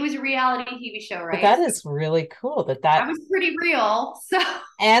was a reality TV show, But right? that So is really cool I that was pretty real. So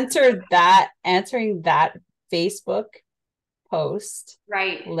answering that Facebook post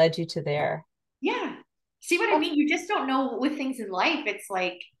right. led you to there. Yeah. See what I Oh, mean? You just don't know with things in life. It's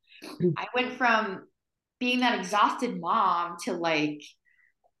like I went from being that exhausted mom to like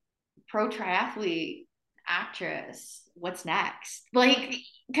pro triathlete actress. What's next? Like,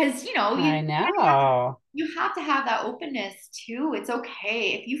 because I know. you have to have that openness too. It's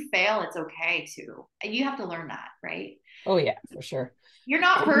okay if you fail. It's okay too, and you have to learn that, right? Oh yeah, for sure. You're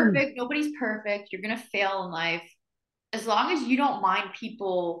not perfect. Nobody's perfect. You're gonna fail in life as long as you don't mind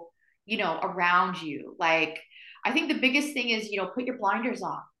people, around you. Like, I think the biggest thing is, put your blinders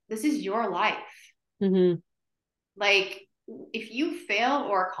on. This is your life. Hmm. Like, if you fail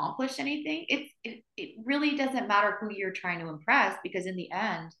or accomplish anything, it really doesn't matter who you're trying to impress because in the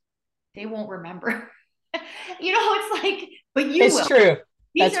end, they won't remember. It's like, but you It's will. true.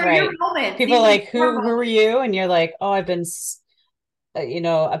 These That's are your right. moments. People These are are like, your who were moments. you? And you're like, oh, I've been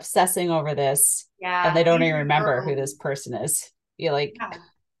obsessing over this, and they Yeah, don't these even are your remember who this moments. person is. You're like, Yeah.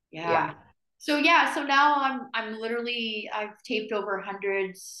 yeah. Yeah. So yeah, so now I'm literally I've taped over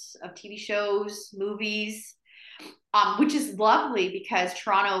hundreds of TV shows, movies, which is lovely because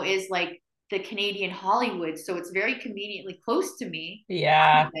Toronto is like the Canadian Hollywood, so it's very conveniently close to me.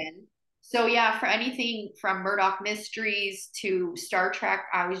 Yeah. So yeah, for anything from Murdoch Mysteries to Star Trek,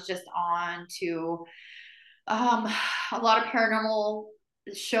 I was just on to um, a lot of paranormal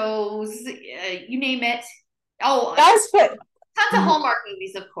shows, you name it. Oh, That's what tons of Hallmark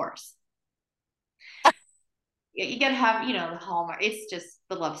movies, of course. Yeah, you gotta have, the Hallmark. It's just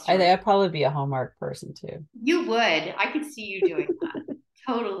the love I think story. I'd probably be a Hallmark person too. You would. I could see you doing that.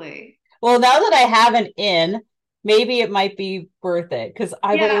 Totally. Well, now that I have an in, maybe it might be worth it because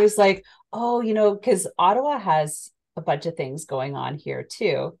I've Yeah. always like, oh, because Ottawa has a bunch of things going on here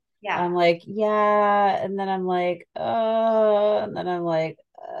too. And Yeah. I'm like, yeah. And then I'm like, and then I'm like,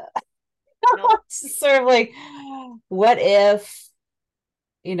 No, it's sort of like, what if,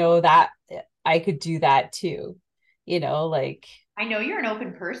 that I could do that too? Like, I know you're an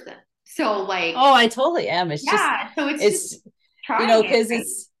open person. So like, oh, I totally am. yeah. So it's just It's, trying it, because right?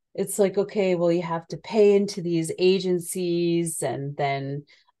 it's like, okay, well, you have to pay into these agencies and then,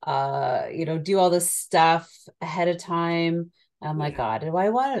 do all this stuff ahead of time. I'm like, Yeah. God, do I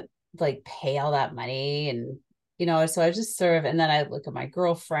want to like pay all that money? And, so I just sort of, and then I look at my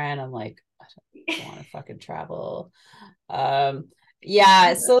girlfriend, I'm like, I don't want to fucking travel. Um,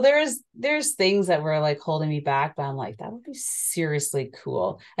 yeah, so there's things that were like holding me back, but I'm like, that would be seriously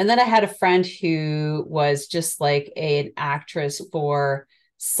cool. And then I had a friend who was just like an actress for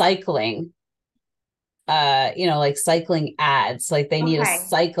cycling, like cycling ads, like they need a Okay.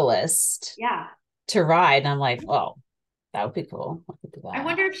 cyclist Yeah. to ride. And I'm like, oh, that would be cool. I could do I that.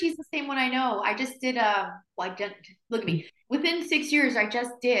 wonder if she's the same one I know. I just did well, I did look at me. Within 6 years, I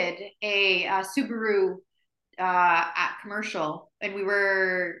just did a Subaru at commercial, and we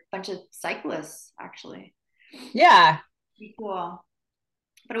were a bunch of cyclists actually. Yeah. Pretty cool.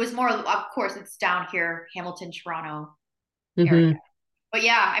 But it was more, of course, it's down here, Hamilton, Toronto area. Hmm. But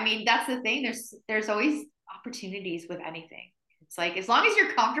yeah, I mean, that's the thing. There's always opportunities with anything. It's like as long as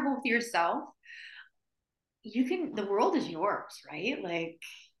you're comfortable with yourself, the world is yours, right? Like,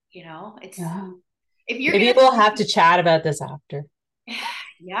 it's Yeah. if you're Maybe gonna we'll have to chat about this after.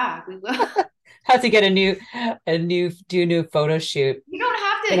 yeah, we will. Have to get do a new photo shoot. You don't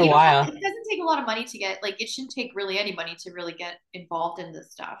have to, Been a while. it doesn't take a lot of money to get like it shouldn't take really any money to really get involved in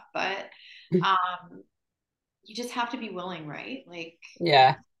this stuff, but um you just have to be willing, right? Like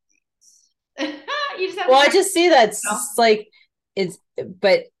Yeah. you just have to Well, I try, just see that you know? it's like it's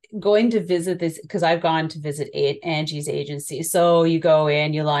but going to visit this, because I've gone to visit Angie's agency. So you go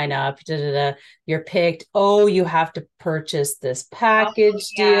in, you line up, you're picked. Oh, you have to purchase this Oh, package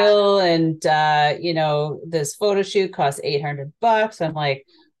yeah. deal, and this photo shoot costs $800. I'm like,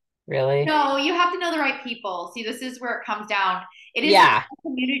 really? No, you have to know the right people. See, this is where it comes down. It is a Yeah.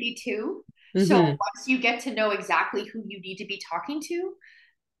 small community too. So Mm-hmm. once you get to know exactly who you need to be talking to,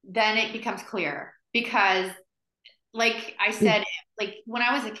 then it becomes clear. Because, like I said, like when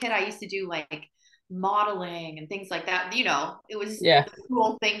I was a kid, I used to do like modeling and things like that. It was Yeah. the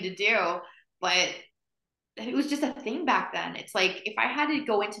cool thing to do, but it was just a thing back then. It's like if I had to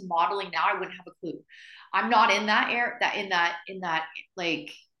go into modeling now, I wouldn't have a clue. I'm not in that air that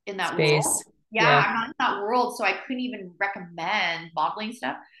like in that Space. world. Yeah, Yeah. I'm not in that world, so I couldn't even recommend modeling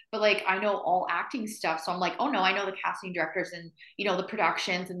stuff. But like I know all acting stuff, so I'm like, oh no, I know the casting directors and the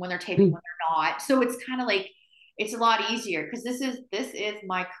productions and when they're taping, when they're not. So it's kind of like it's a lot easier because this is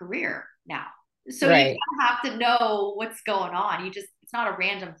my career now. So you Right. kind of have to know what's going on. It's not a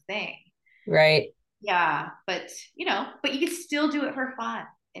random thing. Right. Yeah, but you can still do it for fun.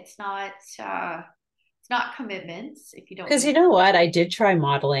 It's not commitments if you don't Because do. you know what? I did try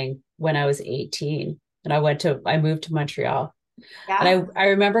modeling when I was 18, and I moved to Montreal. And Yeah. I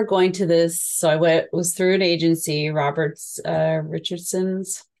remember going to this. So was through an agency, Roberts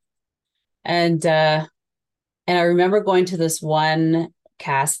Richardson's. And I remember going to this one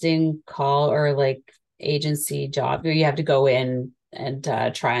casting call, or like agency job where you have to go in and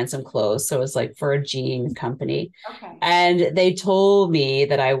try on some clothes. So it was like for a jean company. Okay. And they told me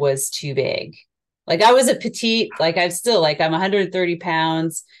that I was too big. Like I was a petite, like I'm 130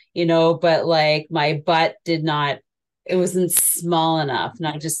 pounds, but like my butt it wasn't small enough. And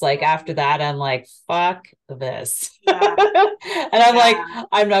I'm just like, after that, I'm like, fuck this. Yeah. And I'm like, Yeah.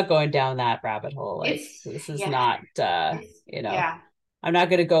 I'm not going down that rabbit hole. Like, It's this is yeah. not, It's yeah. I'm not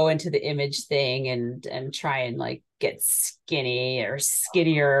going to go into the image thing and try and like get skinny or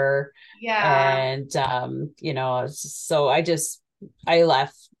skinnier. Yeah. And, so I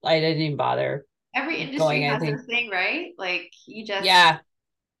left. I didn't even bother Every going industry has anything. their thing, right? Like Yeah.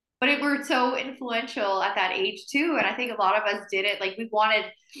 but it were so influential at that age too. And I think a lot of us did it. Like we wanted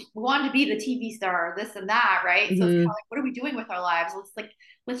to be the TV star, this and that, right? So it's kind of Mm-hmm. like, what are we doing with our lives?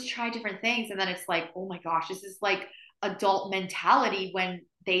 Let's try different things. And then it's like, oh my gosh, this is like adult mentality when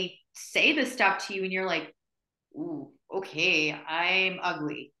they say this stuff to you and you're like, ooh, okay, I'm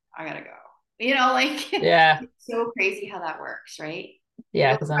ugly. I gotta go. Like Yeah. it's so crazy how that works, right? You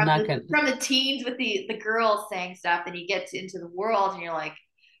Yeah. go Cause I'm from not the going to, from the teens with the girls saying stuff, and you get into the world, and you're like,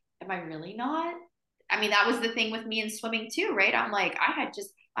 am I really not? I mean, that was the thing with me in swimming too, right? I'm like,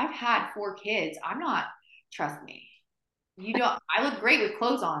 I've had 4 kids. I'm not, trust me. I look great with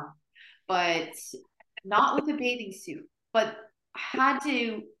clothes on, but not with a bathing suit. But I had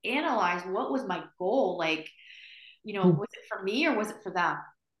to analyze what was my goal. Like, was it for me or was it for them?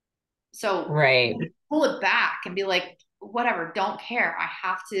 So right. pull it back and be like, whatever, don't care. I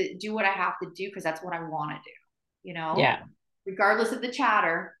have to do what I have to do because that's what I want to do, you know? Yeah. Regardless of the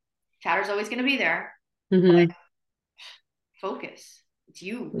chatter. Chatter's always going to be there, but Mm-hmm. focus. It's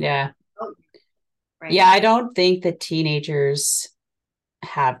you, Yeah. Yeah. right? I don't think that teenagers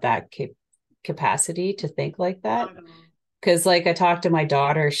have that capacity to think like that. Not at all. Because like I talked to my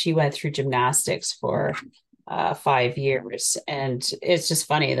daughter, she went through gymnastics for 5 years, and it's just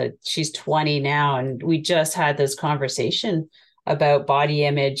funny that she's 20 now, and we just had this conversation about body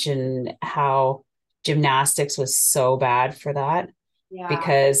image and how gymnastics was so bad for that, Yeah,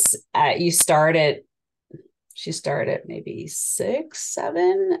 because she started maybe 6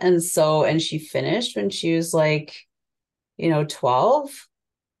 7, and she finished when she was like 12.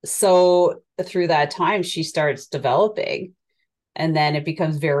 So through that time she starts developing, and then it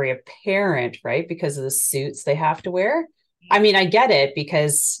becomes very apparent, right? Because of the suits they have to wear. I mean, I get it,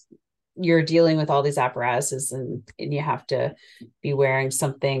 because you're dealing with all these apparatuses, and you have to be wearing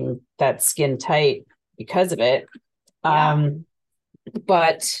something that's skin tight because of it. yeah, Um,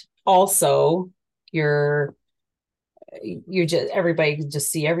 but also you're just, everybody can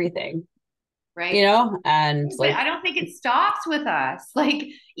just see everything, right. and But like, I don't think it stops with us. Like,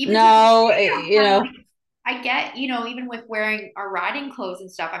 even to this no, day, I'm kind of like, I get, even with wearing our riding clothes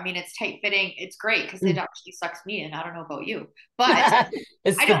and stuff. I mean, it's tight fitting. It's great because it actually sucks me in. I don't know about you, but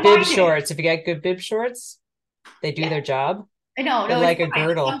it's I the don't bib mind it. shorts. If you get good bib shorts, they do Yeah, their job. I know, They're no, it's like a fine. Some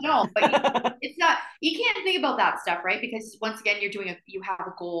girdle. don't, but it's not. You can't think about that stuff, right? Because once again, you have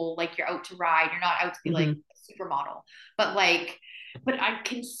a goal. Like you're out to ride. You're not out to be like Mm-hmm. a supermodel. But but I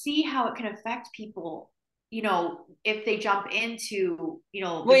can see how it can affect people. If they jump into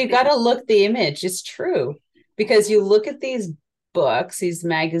Well, you got to look the image. It's true, because you look at these books, these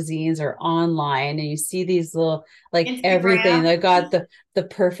magazines or online, and you see these little, like everything. Instagram. They got the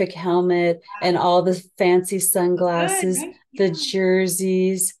perfect helmet and all the fancy Look good, sunglasses, right? the Yeah.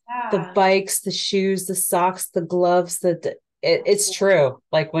 jerseys, the Yeah. bikes, the shoes, the socks, the gloves, it's true.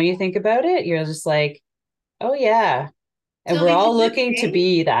 Like when you think about it, you're just like, oh yeah. And we're Sylvie, all looking to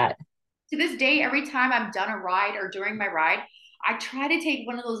be that. to this day, every time I'm done a ride or during my ride, I try to take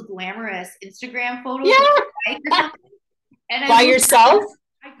one of those glamorous Instagram photos with Yeah. a bike or something. And I By look, yourself.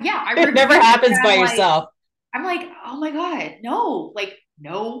 yeah, I It never review it happens and by yourself. I'm like, oh my God, no, like,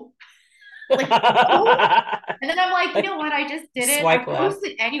 no, like, no. And then I'm like, you know what? I just did it. I Swipe left.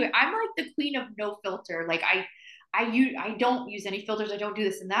 posted anyway. I'm like the queen of no filter. Like I don't use any filters. I don't do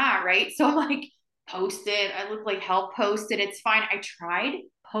this and that, right? So I'm like, post it. I look like hell. Post it. It's fine. I tried.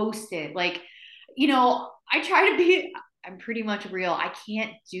 Post it. Like, I try to be. I'm pretty much real. I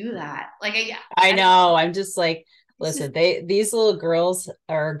can't do that. Like, I I know. I'm just like, it's just listen, these little girls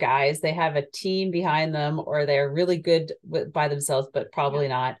or guys, they have a team behind them, or they're really good by themselves, but yeah, probably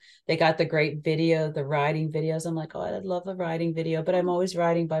not. They got the great video, the riding videos. I'm like, oh, I love a riding video, but I'm always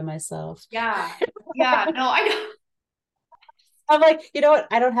riding by myself. yeah, yeah. No, I know. I'm like, you know what?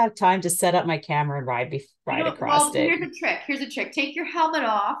 I don't have time to set up my camera and ride across Well, it. here's a trick. Here's a trick. Take your helmet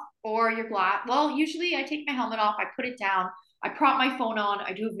off or your glass. Well, usually I take my helmet off, I put it down, I prop my phone on,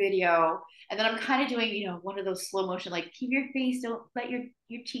 I do a video, and then I'm kind of doing, one of those slow motion, like keep your face, don't let your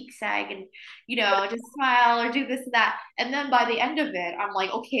cheeks sag, and just smile or do this and that. And then by the end of it, I'm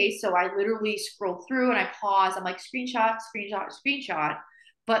like, okay, so I literally scroll through and I pause. I'm like, screenshot, screenshot, screenshot.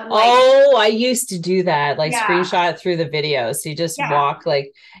 But like, Oh, I used to do that, like yeah, screenshot through the video. So you just yeah, walk like,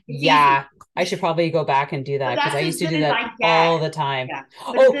 it's easy. yeah, I should probably go back and do But that because I that's as used to good do as that I get. all the time. Yeah.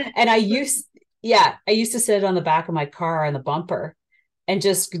 But Oh, and yeah, I used to sit on the back of my car on the bumper and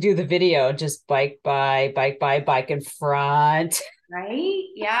just do the video, just bike in front, right?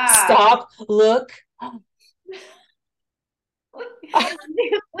 Yeah. stop, look.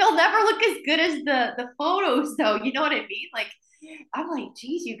 We'll never look as good as the photos though. You know what I mean? Like I'm like,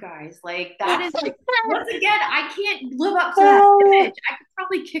 geez, you guys, like that is like once again, I can't live up to that Oh, image. I could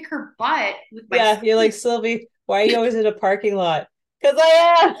probably kick her butt with my yeah, you're like, speed. Sylvie, why are you always in a parking lot? Because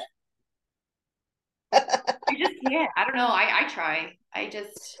I I just can't. I don't know. I try. I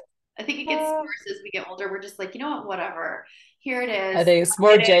think it gets am. worse as we get older. We're just like, you know what, whatever. Here it I is. think it's I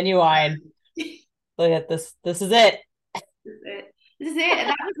more did it. genuine. Look at this. This is it. This is it. This is it. And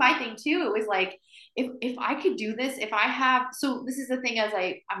that was my thing too. It was like, if I could do this, if I have so this is the thing as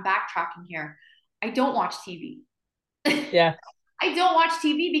I'm backtracking here. I don't watch TV. Yeah. I don't watch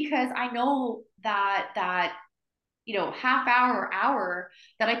TV because I know that half hour or hour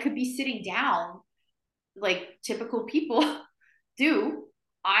that I could be sitting down like typical people do.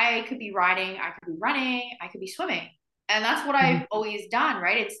 I could be riding, I could be running, I could be swimming. And that's what Mhm. I've always done,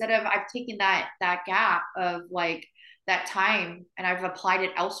 right? Instead of I've taken that gap of like that time and I've applied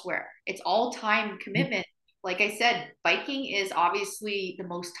it elsewhere. It's all time commitment. Like I said, biking is obviously the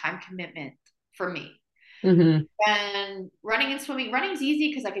most time commitment for me. Mm-hmm. And running and swimming, running's easy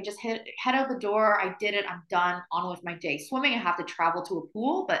because I could just head out the door. I did it. I'm done. On with my day. Swimming, I have to travel to a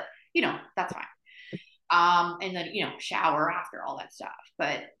pool, but that's fine. And then shower after all that stuff.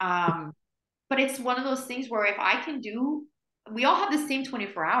 But it's one of those things where if I can do, we all have the same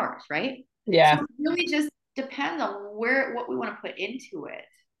 24 hours, right? So Yeah. it really just depends on what we want to put into it.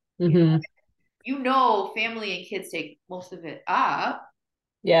 You know, Mm-hmm. family and kids take most of it up.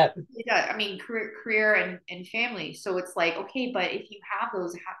 Yeah. Yeah, I mean, career and family. So it's like, okay, but if you have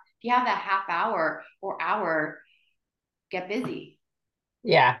if you have that half hour or hour, get busy,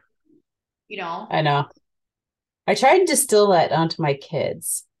 Yeah. you know? I know. I try and distill that onto my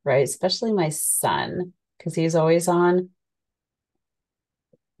kids, right? Especially my son, because he's always on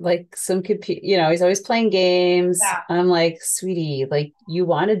like some computer, he's always playing games. Yeah, I'm like, sweetie, like you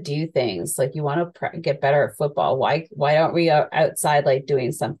want to do things, like you want to get better at football. Why aren't we outside like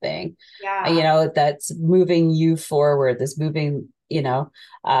doing something, yeah, that's moving you forward, this moving,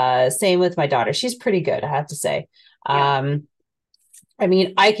 same with my daughter. She's pretty good, I have to say. yeah, I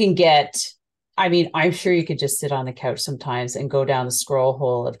mean, I'm sure you could just sit on the couch sometimes and go down the scroll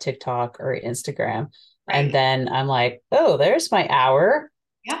hole of TikTok or Instagram. And right. then I'm like, oh, there's my hour.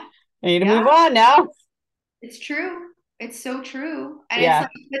 Yeah, I need to yeah, move on now. it's true. It's so true. And it's Yeah. like,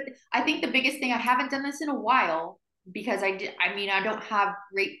 but I think the biggest thing, I haven't done this in a while because I mean, I don't have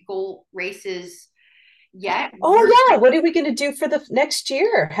great goal races yet. Oh yeah. What are we going to do for the next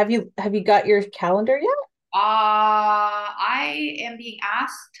year? Have you got your calendar yet? I am being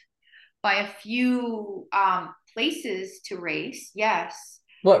asked by a few places to race. Yes.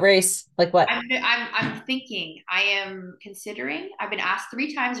 What race? Like what? I'm thinking. I am considering. I've been asked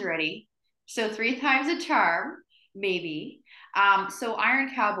 3 times already, so 3 times a charm, maybe. So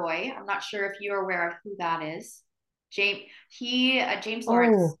Iron Cowboy. I'm not sure if you're aware of who that is. James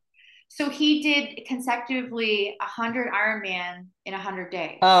Lawrence. Oh, So he did consecutively 100 Ironman in 100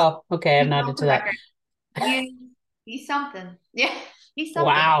 days. oh, okay. I'm He not broke the into that. record. He he's something. Yeah, he's something.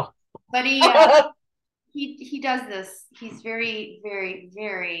 Wow. But he does this. He's very, very,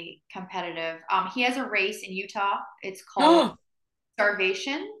 very competitive. He has a race in Utah. It's called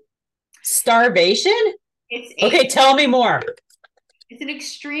Starvation. Starvation? It's a Okay, tell me more. it's an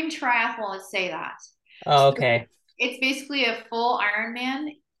extreme triathlon, let's say that. Oh, So okay. it's basically a full Ironman,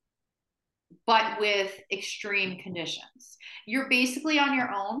 but with extreme conditions. You're basically on your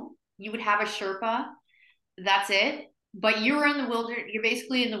own. You would have a Sherpa. That's it. But you're in the wilderness. You're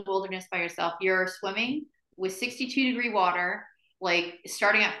basically in the wilderness by yourself. You're swimming with 62-degree water, like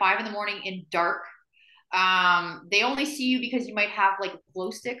starting at 5 in the morning in dark. They only see you because you might have like a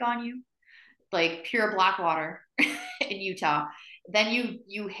glow stick on you, like pure black water in Utah. Then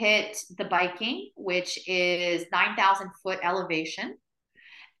you hit the biking, which is 9,000 foot elevation,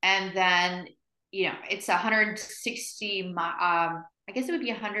 and then it's 160. I guess it would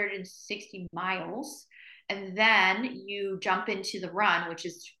be 160 miles, and then you jump into the run, which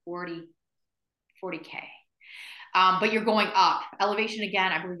is 40K. But you're going up elevation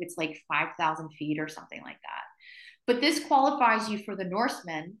again. I believe it's like 5,000 feet or something like that. But this qualifies you for the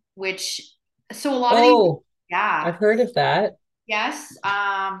Norsemen, which so a lot of these, Oh, yeah, I've heard of that. yes,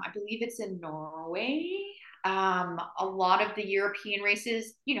 I believe it's in Norway. A lot of the European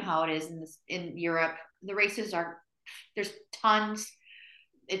races, you know how it is in Europe. The races are there's tons.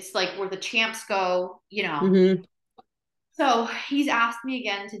 It's like where the champs go. Mm-hmm. So he's asked me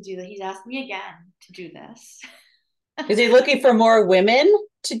again to do that. He's asked me again to do this. Is he looking for more women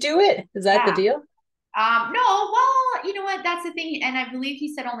to do it? Is that the Yeah. deal? No, well, you know what? That's the thing. And I believe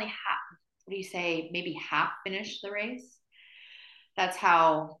he said only half. What do you say? Maybe half finished the race. That's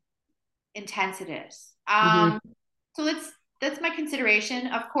how intense it is. Mm-hmm. So that's my consideration.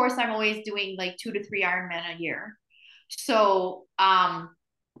 Of course, I'm always doing like 2 to 3 Ironman a year. So,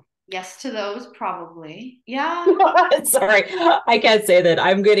 yes to those probably. Yeah. Sorry, I can't say that.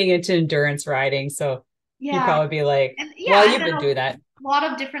 I'm getting into endurance riding, so you'd Yeah. probably be like, And well, yeah, and you've then been doing that. a lot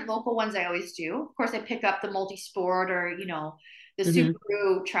of different local ones I always do. Of course, I pick up the multi-sport or, the Mm-hmm.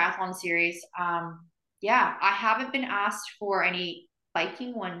 Subaru triathlon series. Yeah, I haven't been asked for any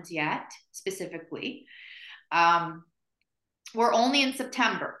biking ones yet, specifically. Um, we're only in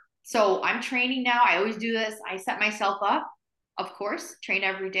September. So I'm training now. I always do this. I set myself up, of course, train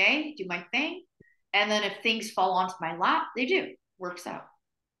every day, do my thing. And then if things fall onto my lap, they do. Works out.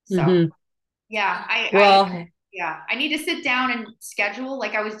 So Mm-hmm. yeah, Well, I need to sit down and schedule.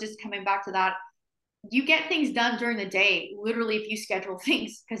 Like I was just coming back to that. You get things done during the day, literally, if you schedule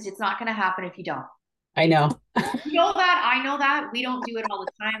things, because it's not going to happen if you don't. I know. You know that. I know that. We don't do it all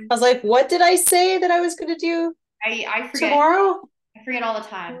the time. I was like, what did I say that I was going to do I forget. tomorrow? I forget all the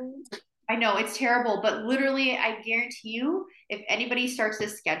time. I know it's terrible, but literally, I guarantee you, if anybody starts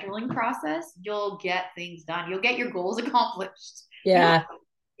this scheduling process, you'll get things done. You'll get your goals accomplished. You will. Yeah.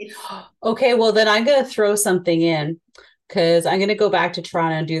 It's Okay, well, then I'm going to throw something in because I'm going to go back to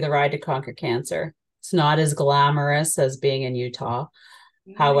Toronto and do the Ride to Conquer Cancer. It's not as glamorous as being in Utah.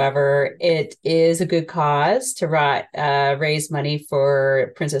 nice. However, it is a good cause to raise money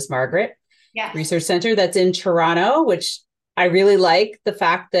for Princess Margaret Yes. Research Center that's in Toronto, which I really like the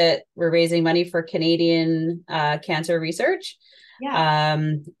fact that we're raising money for Canadian cancer research. Yeah.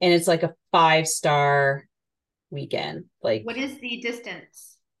 And it's like a 5-star weekend. Like, What is the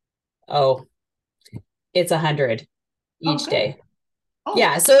distance? oh, it's 100 Oh, each good. day. Oh,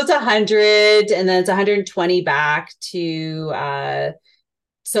 Yeah, so it's 100 and then it's 120 back to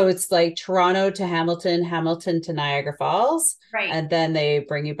so it's like Toronto to Hamilton, Hamilton to Niagara Falls, right. and then they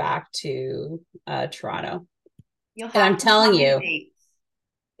bring you back to Toronto. You'll And have I'm to telling tell me the you, dates.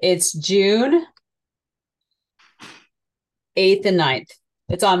 it's June 8th and 9th.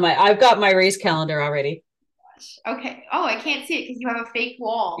 I've got my race calendar already. Okay. Oh, I can't see it because you have a fake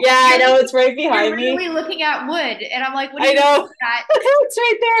wall. Yeah, I know it's right You're behind me. literally looking at wood, and I'm like, what are I you looking know. at? It's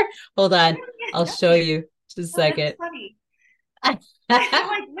right there. Hold What on. are you I'll show nothing? you just a Oh, that's second. funny. I'm like,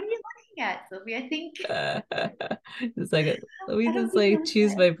 what are you looking at, Sylvia? I think Just a second. Let me I don't just think like you're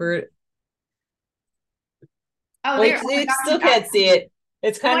choose good. my bird. Oh, Well, there. Oh my you gosh, you still can't see actually. it.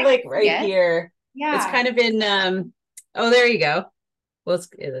 It's No, kind I of can like see right it. here. It's Yeah, kind of in oh, there you go. Well,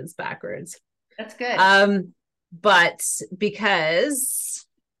 it's backwards. that's good. But because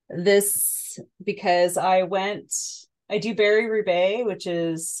I went I do Barry Roubaix,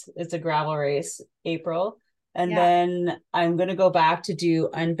 it's a gravel race, April. And Yeah. then I'm going to go back to do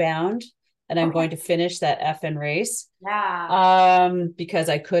Unbound, and I'm Okay. going to finish that FN race. Yeah. Because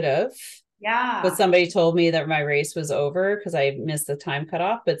I could have, but Yeah. somebody told me that my race was over because I missed the time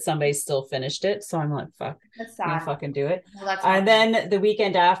cutoff, but somebody still finished it. So I'm like, fuck, That's I'm gonna sad. fucking do it. No, that's And not. then the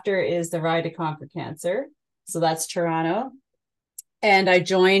weekend after is the Ride to Conquer Cancer. So that's Toronto. And I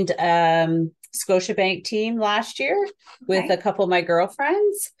joined Scotiabank team last year with a Okay. couple of my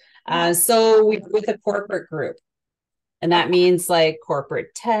girlfriends. Yeah. So we with a corporate group. And that Okay. means like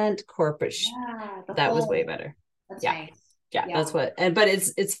corporate tent, Yeah. The that was way whole. better. That's Yeah. nice. Yeah, Yeah. that's what, and but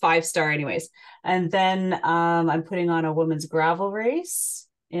it's 5 star anyways. And then I'm putting on a women's gravel race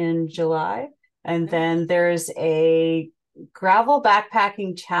in July. And then Nice. there's a gravel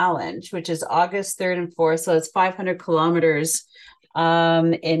backpacking challenge, which is August 3rd and 4th. So it's 500 kilometers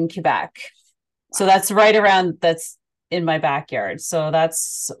in Quebec. So Wow. that's right around, that's in my backyard. So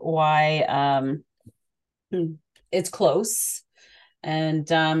that's why it's close. And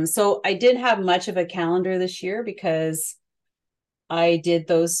so I didn't have much of a calendar this year because I did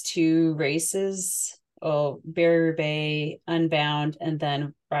those two races, Barrier Bay, Unbound, and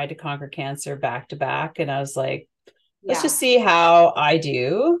then Ride to Conquer Cancer back to back. And I was like, let's Yeah. just see how I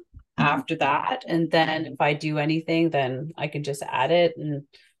do after that. And then if I do anything, then I can just add it. And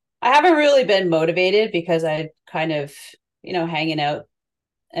I haven't really been motivated because I kind of, hanging out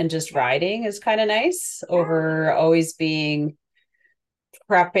and just riding is kind of nice Yeah. over always being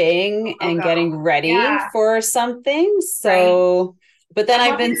prepping Go, and go. getting ready Yeah. for something. Right. So, but then I I've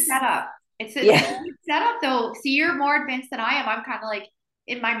love been, your setup. It's a yeah. good setup though. See, you're more advanced than I am. I'm kind of like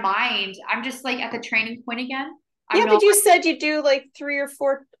in my mind, I'm just like at the training point again. Yeah, I'm not. but you said you do like 3 or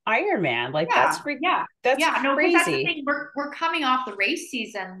 4 Ironman. Like Yeah, yeah, that's yeah. No, because that's the crazy. thing. We're coming off the race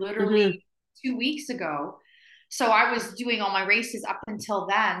season literally Hmm. 2 weeks ago. So I was doing all my races up until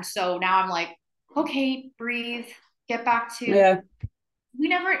then. So now I'm like, okay, breathe, get back to. Yeah. We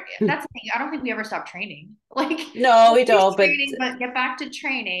never. That's the thing. I don't think we ever stop training. Like No, we'll we keep don't, but training, but get back to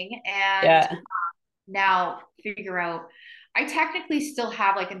training and yeah. now figure out. I technically still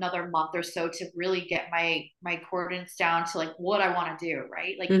have like another month or so to really get my coordinates down to like what I want to do,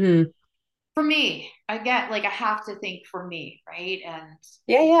 right? Like Hmm. for me, I get like I have to think for me, right? And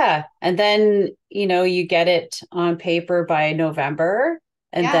Yeah, yeah. And then, you get it on paper by November,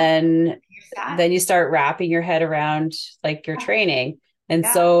 and yeah, then you're sad. then you start wrapping your head around like your Yeah, training. And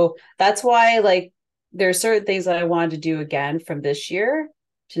yeah, so that's why like there's certain things that I wanted to do again from this year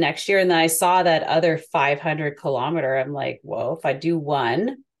to next year. And then I saw that other 500 kilometer. I'm like, well, if I do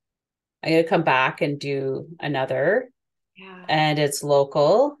one, I'm gonna come back and do another, yeah, and it's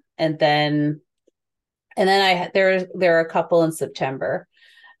local. And then there are a couple in September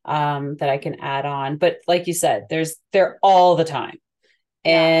that I can add on. But like you said, they're all the time.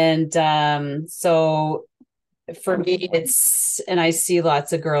 yeah, And so for me, and I see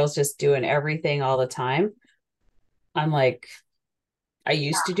lots of girls just doing everything all the time. I'm like, I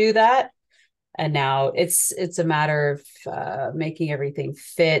used to do that. And now it's a matter of making everything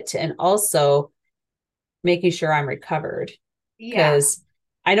fit and also making sure I'm recovered. yeah, Because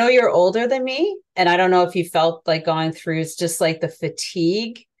I know you're older than me. And I don't know if you felt like going through, it's just like the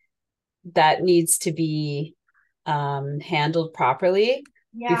fatigue that needs to be handled properly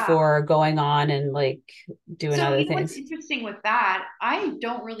yeah. before going on and like doing So other you know what's things. interesting with that? I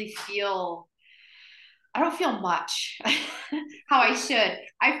don't feel much how I should.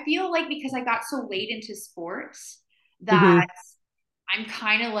 I feel like because I got so late into sports that Mm-hmm. I'm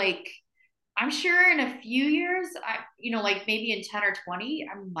kind of like I'm sure in a few years, like maybe in 10 or 20,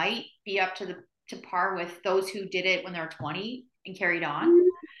 I might be up to par with those who did it when they were 20 and carried on.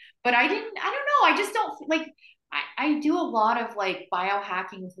 But I don't know. I just don't like I do a lot of like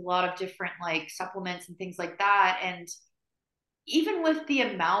biohacking with a lot of different like supplements and things like that. And even with the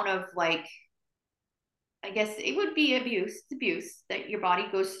amount of like, I guess it would be abuse that your body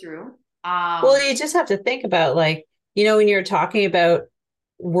goes through. Well, you just have to think about like, when you're talking about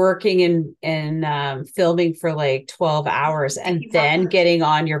working and filming for like 12 hours Like and you have then to getting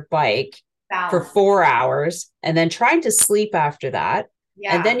on your bike for balance. 4 hours and then trying to sleep after that. And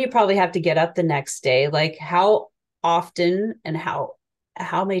Yeah. then you probably have to get up the next day. Like how often and how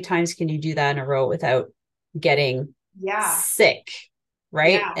many times can you do that in a row without getting Yeah. sick,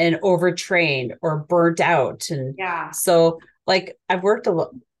 right? Yeah. And overtrained or burnt out. And Yeah. so like I've worked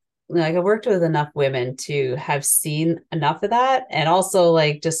with enough women to have seen enough of that, and also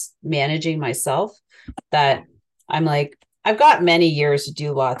like just managing myself Yeah. that I'm like, I've got many years to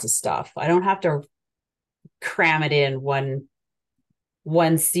do lots of stuff. I don't have to cram it in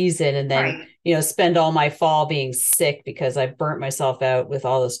one season and then, Right. spend all my fall being sick because I burnt myself out with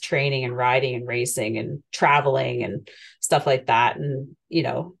all this training and riding and racing and traveling and stuff like that. And, You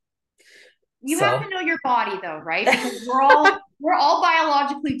have so to know your body though, right? Because we're all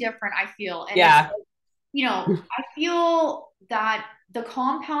biologically different, I feel. And it's, yeah. I feel that the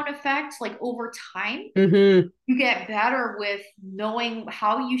compound effect, like over time, Mm-hmm. you get better with knowing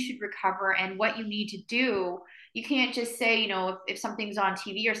how you should recover and what you need to do. You can't just say, if something's on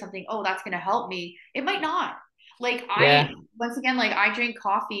TV or something, oh, that's going to help me. It might not. Like Yeah. once again, like I drink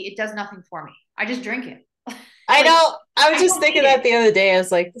coffee, it does nothing for me. I just drink it. I Like know. I was I just don't thinking need that it. the other day. I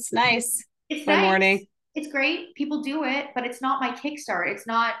was like, it's nice It's for nice. morning. It's great. People do it, but it's not my kickstart. It's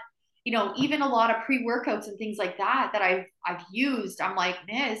not, even a lot of pre-workouts and things like that I've used. I'm like,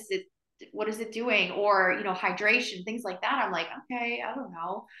 miss, what is it doing? Or, hydration, things like that. I'm like, okay, I don't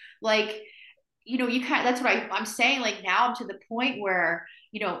know. Like, you kind of, that's what I'm saying. Like now I'm to the point where,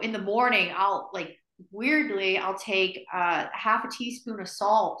 in the morning, I'll like weirdly, I'll take half a teaspoon of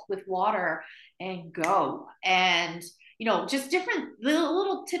salt with water and go. And, just different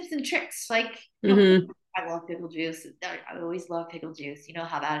little tips and tricks. Like, Mm-hmm. I love pickle juice. I always love pickle juice. You know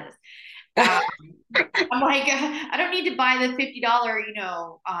how that is. Um, I'm like, I don't need to buy the $50,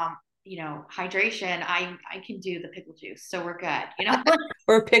 hydration. I can do the pickle juice, so we're good.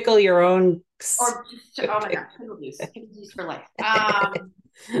 Or pickle your own. Or just, oh my god, pickle juice for life.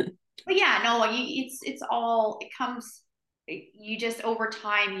 But yeah, no, it's all it comes. You just over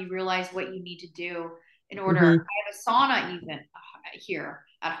time you realize what you need to do in order. Mm-hmm. I have a sauna even here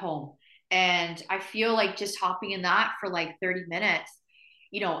at home, and I feel like just hopping in that for like 30 minutes,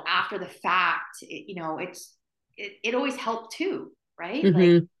 after the fact, it always helped too, right? Like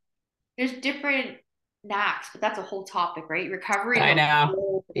Mm-hmm. there's different knacks, but that's a whole topic, right? Recovery is I a know.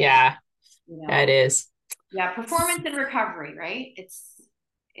 whole thing, Yeah, you that know. is. Yeah, performance and recovery, right?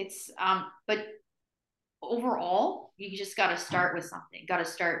 But overall, you just got to start with something. Got to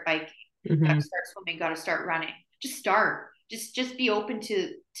start biking. Got Mm-hmm. to start swimming. Got to start running. Just start. Just be open to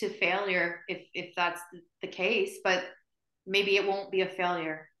failure if that's the case. But maybe it won't be a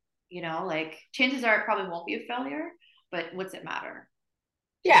failure. Like chances are it probably won't be a failure. But what's it matter?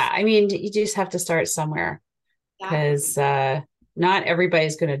 Yeah, Just I mean, you just have to start somewhere exactly. because not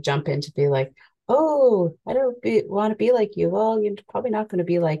everybody's going to jump in to be like, oh, I don't want to be like you. Well, you're probably not going to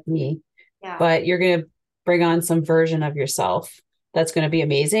be like me, Yeah, but you're going to bring on some version of yourself that's going to be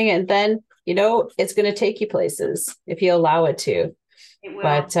amazing. And then, it's going to take you places if you allow it to. it will.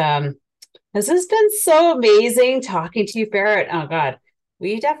 But this has been so amazing talking to you, Farrah. Oh God,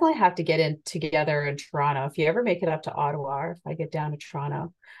 we definitely have to get in together in Toronto. If you ever make it up to Ottawa, or if I get down to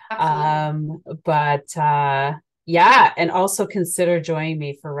Toronto. Absolutely. But yeah, and also consider joining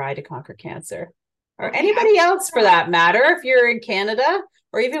me for Ride to Conquer Cancer. Or Okay, I anybody else for that matter, if you're in Canada,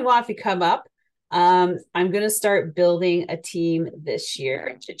 or even want to come up. I'm going to start building a team this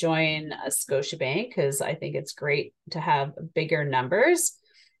year to join Scotiabank because I think it's great to have bigger numbers.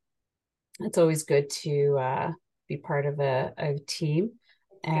 It's always good to be part of a team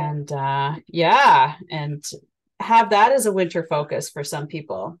it's good. and yeah, and have that as a winter focus for some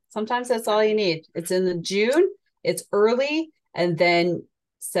people. Sometimes that's all you need. It's in the June, it's early, and then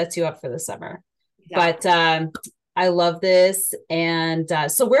sets you up for the summer. But Exactly. I love this. And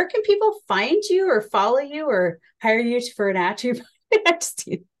so where can people find you or follow you or hire you for an attribute?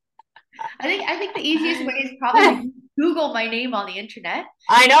 I think the easiest way is probably to Google my name on the internet.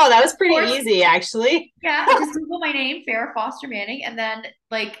 I know that was Of pretty course, easy actually. yeah, just Google my name, Farah Foster Manning, and then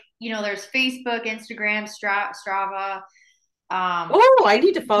like there's Facebook, Instagram, Strava, Oh, I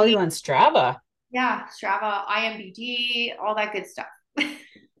need to follow IMBD, you on Strava. yeah, Strava, IMBD, all that good stuff.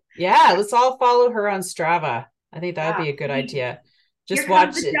 Yeah, let's all follow her on Strava. I think that would Yeah, be a good please. idea. Here Just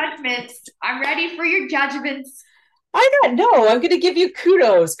comes watch the it. judgments. I'm ready for your judgments. I don't know. I'm going to give you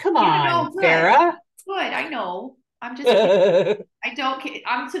kudos. Come Yeah, on, no, good, Farah. good. I know. I'm just kidding. I don't care.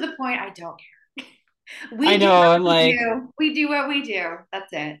 I'm to the point. I don't care. I We do know. what I'm we like, do. We do what we do.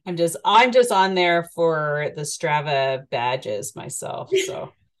 That's it. I'm just on there for the Strava badges myself.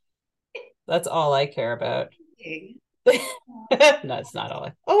 So that's all I care about. No, it's not all.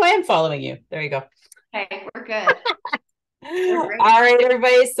 Oh, I am following you. There you go. Okay, we're good. We're All great. right,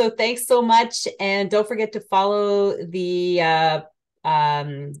 everybody. So thanks so much. And don't forget to follow the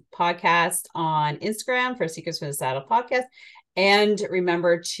podcast on Instagram for Secrets from the Saddle podcast. And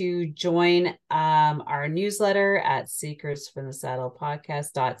remember to join our newsletter at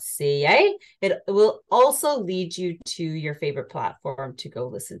secretsfromthesaddlepodcast.ca. It will also lead you to your favorite platform to go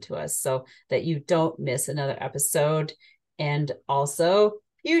listen to us so that you don't miss another episode. And also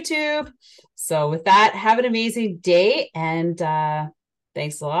YouTube. So with that, have an amazing day and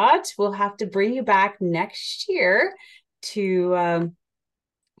Thanks a lot. We'll have to bring you back next year to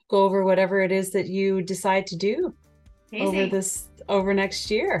go over whatever it is that you decide to do over next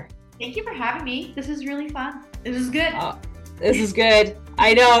year. Thank you for having me. This is really fun. This is good. This is good.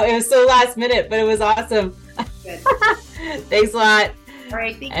 I know it was so last minute, but it was awesome. Good. Thanks a lot. All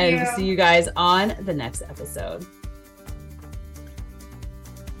right. Thank you. And we'll see you guys on the next episode.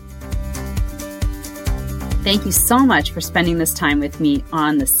 Thank you so much for spending this time with me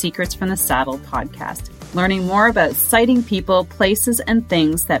on the Secrets from the Saddle podcast, learning more about sighting people, places, and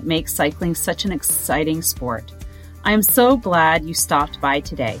things that make cycling such an exciting sport. I am so glad you stopped by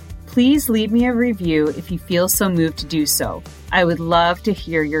today. Please leave me a review if you feel so moved to do so. I would love to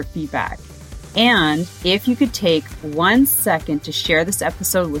hear your feedback. And if you could take 1 second to share this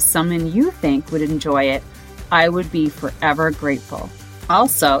episode with someone you think would enjoy it, I would be forever grateful.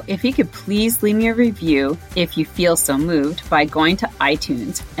 Also, if you could please leave me a review if you feel so moved by going to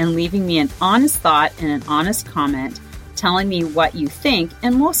iTunes and leaving me an honest thought and an honest comment, telling me what you think,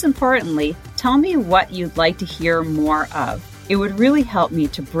 and most importantly, tell me what you'd like to hear more of. It would really help me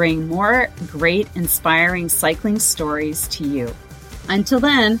to bring more great, inspiring cycling stories to you. Until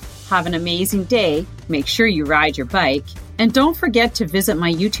then, have an amazing day. Make sure you ride your bike. And don't forget to visit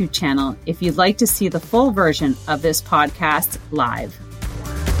my YouTube channel if you'd like to see the full version of this podcast live.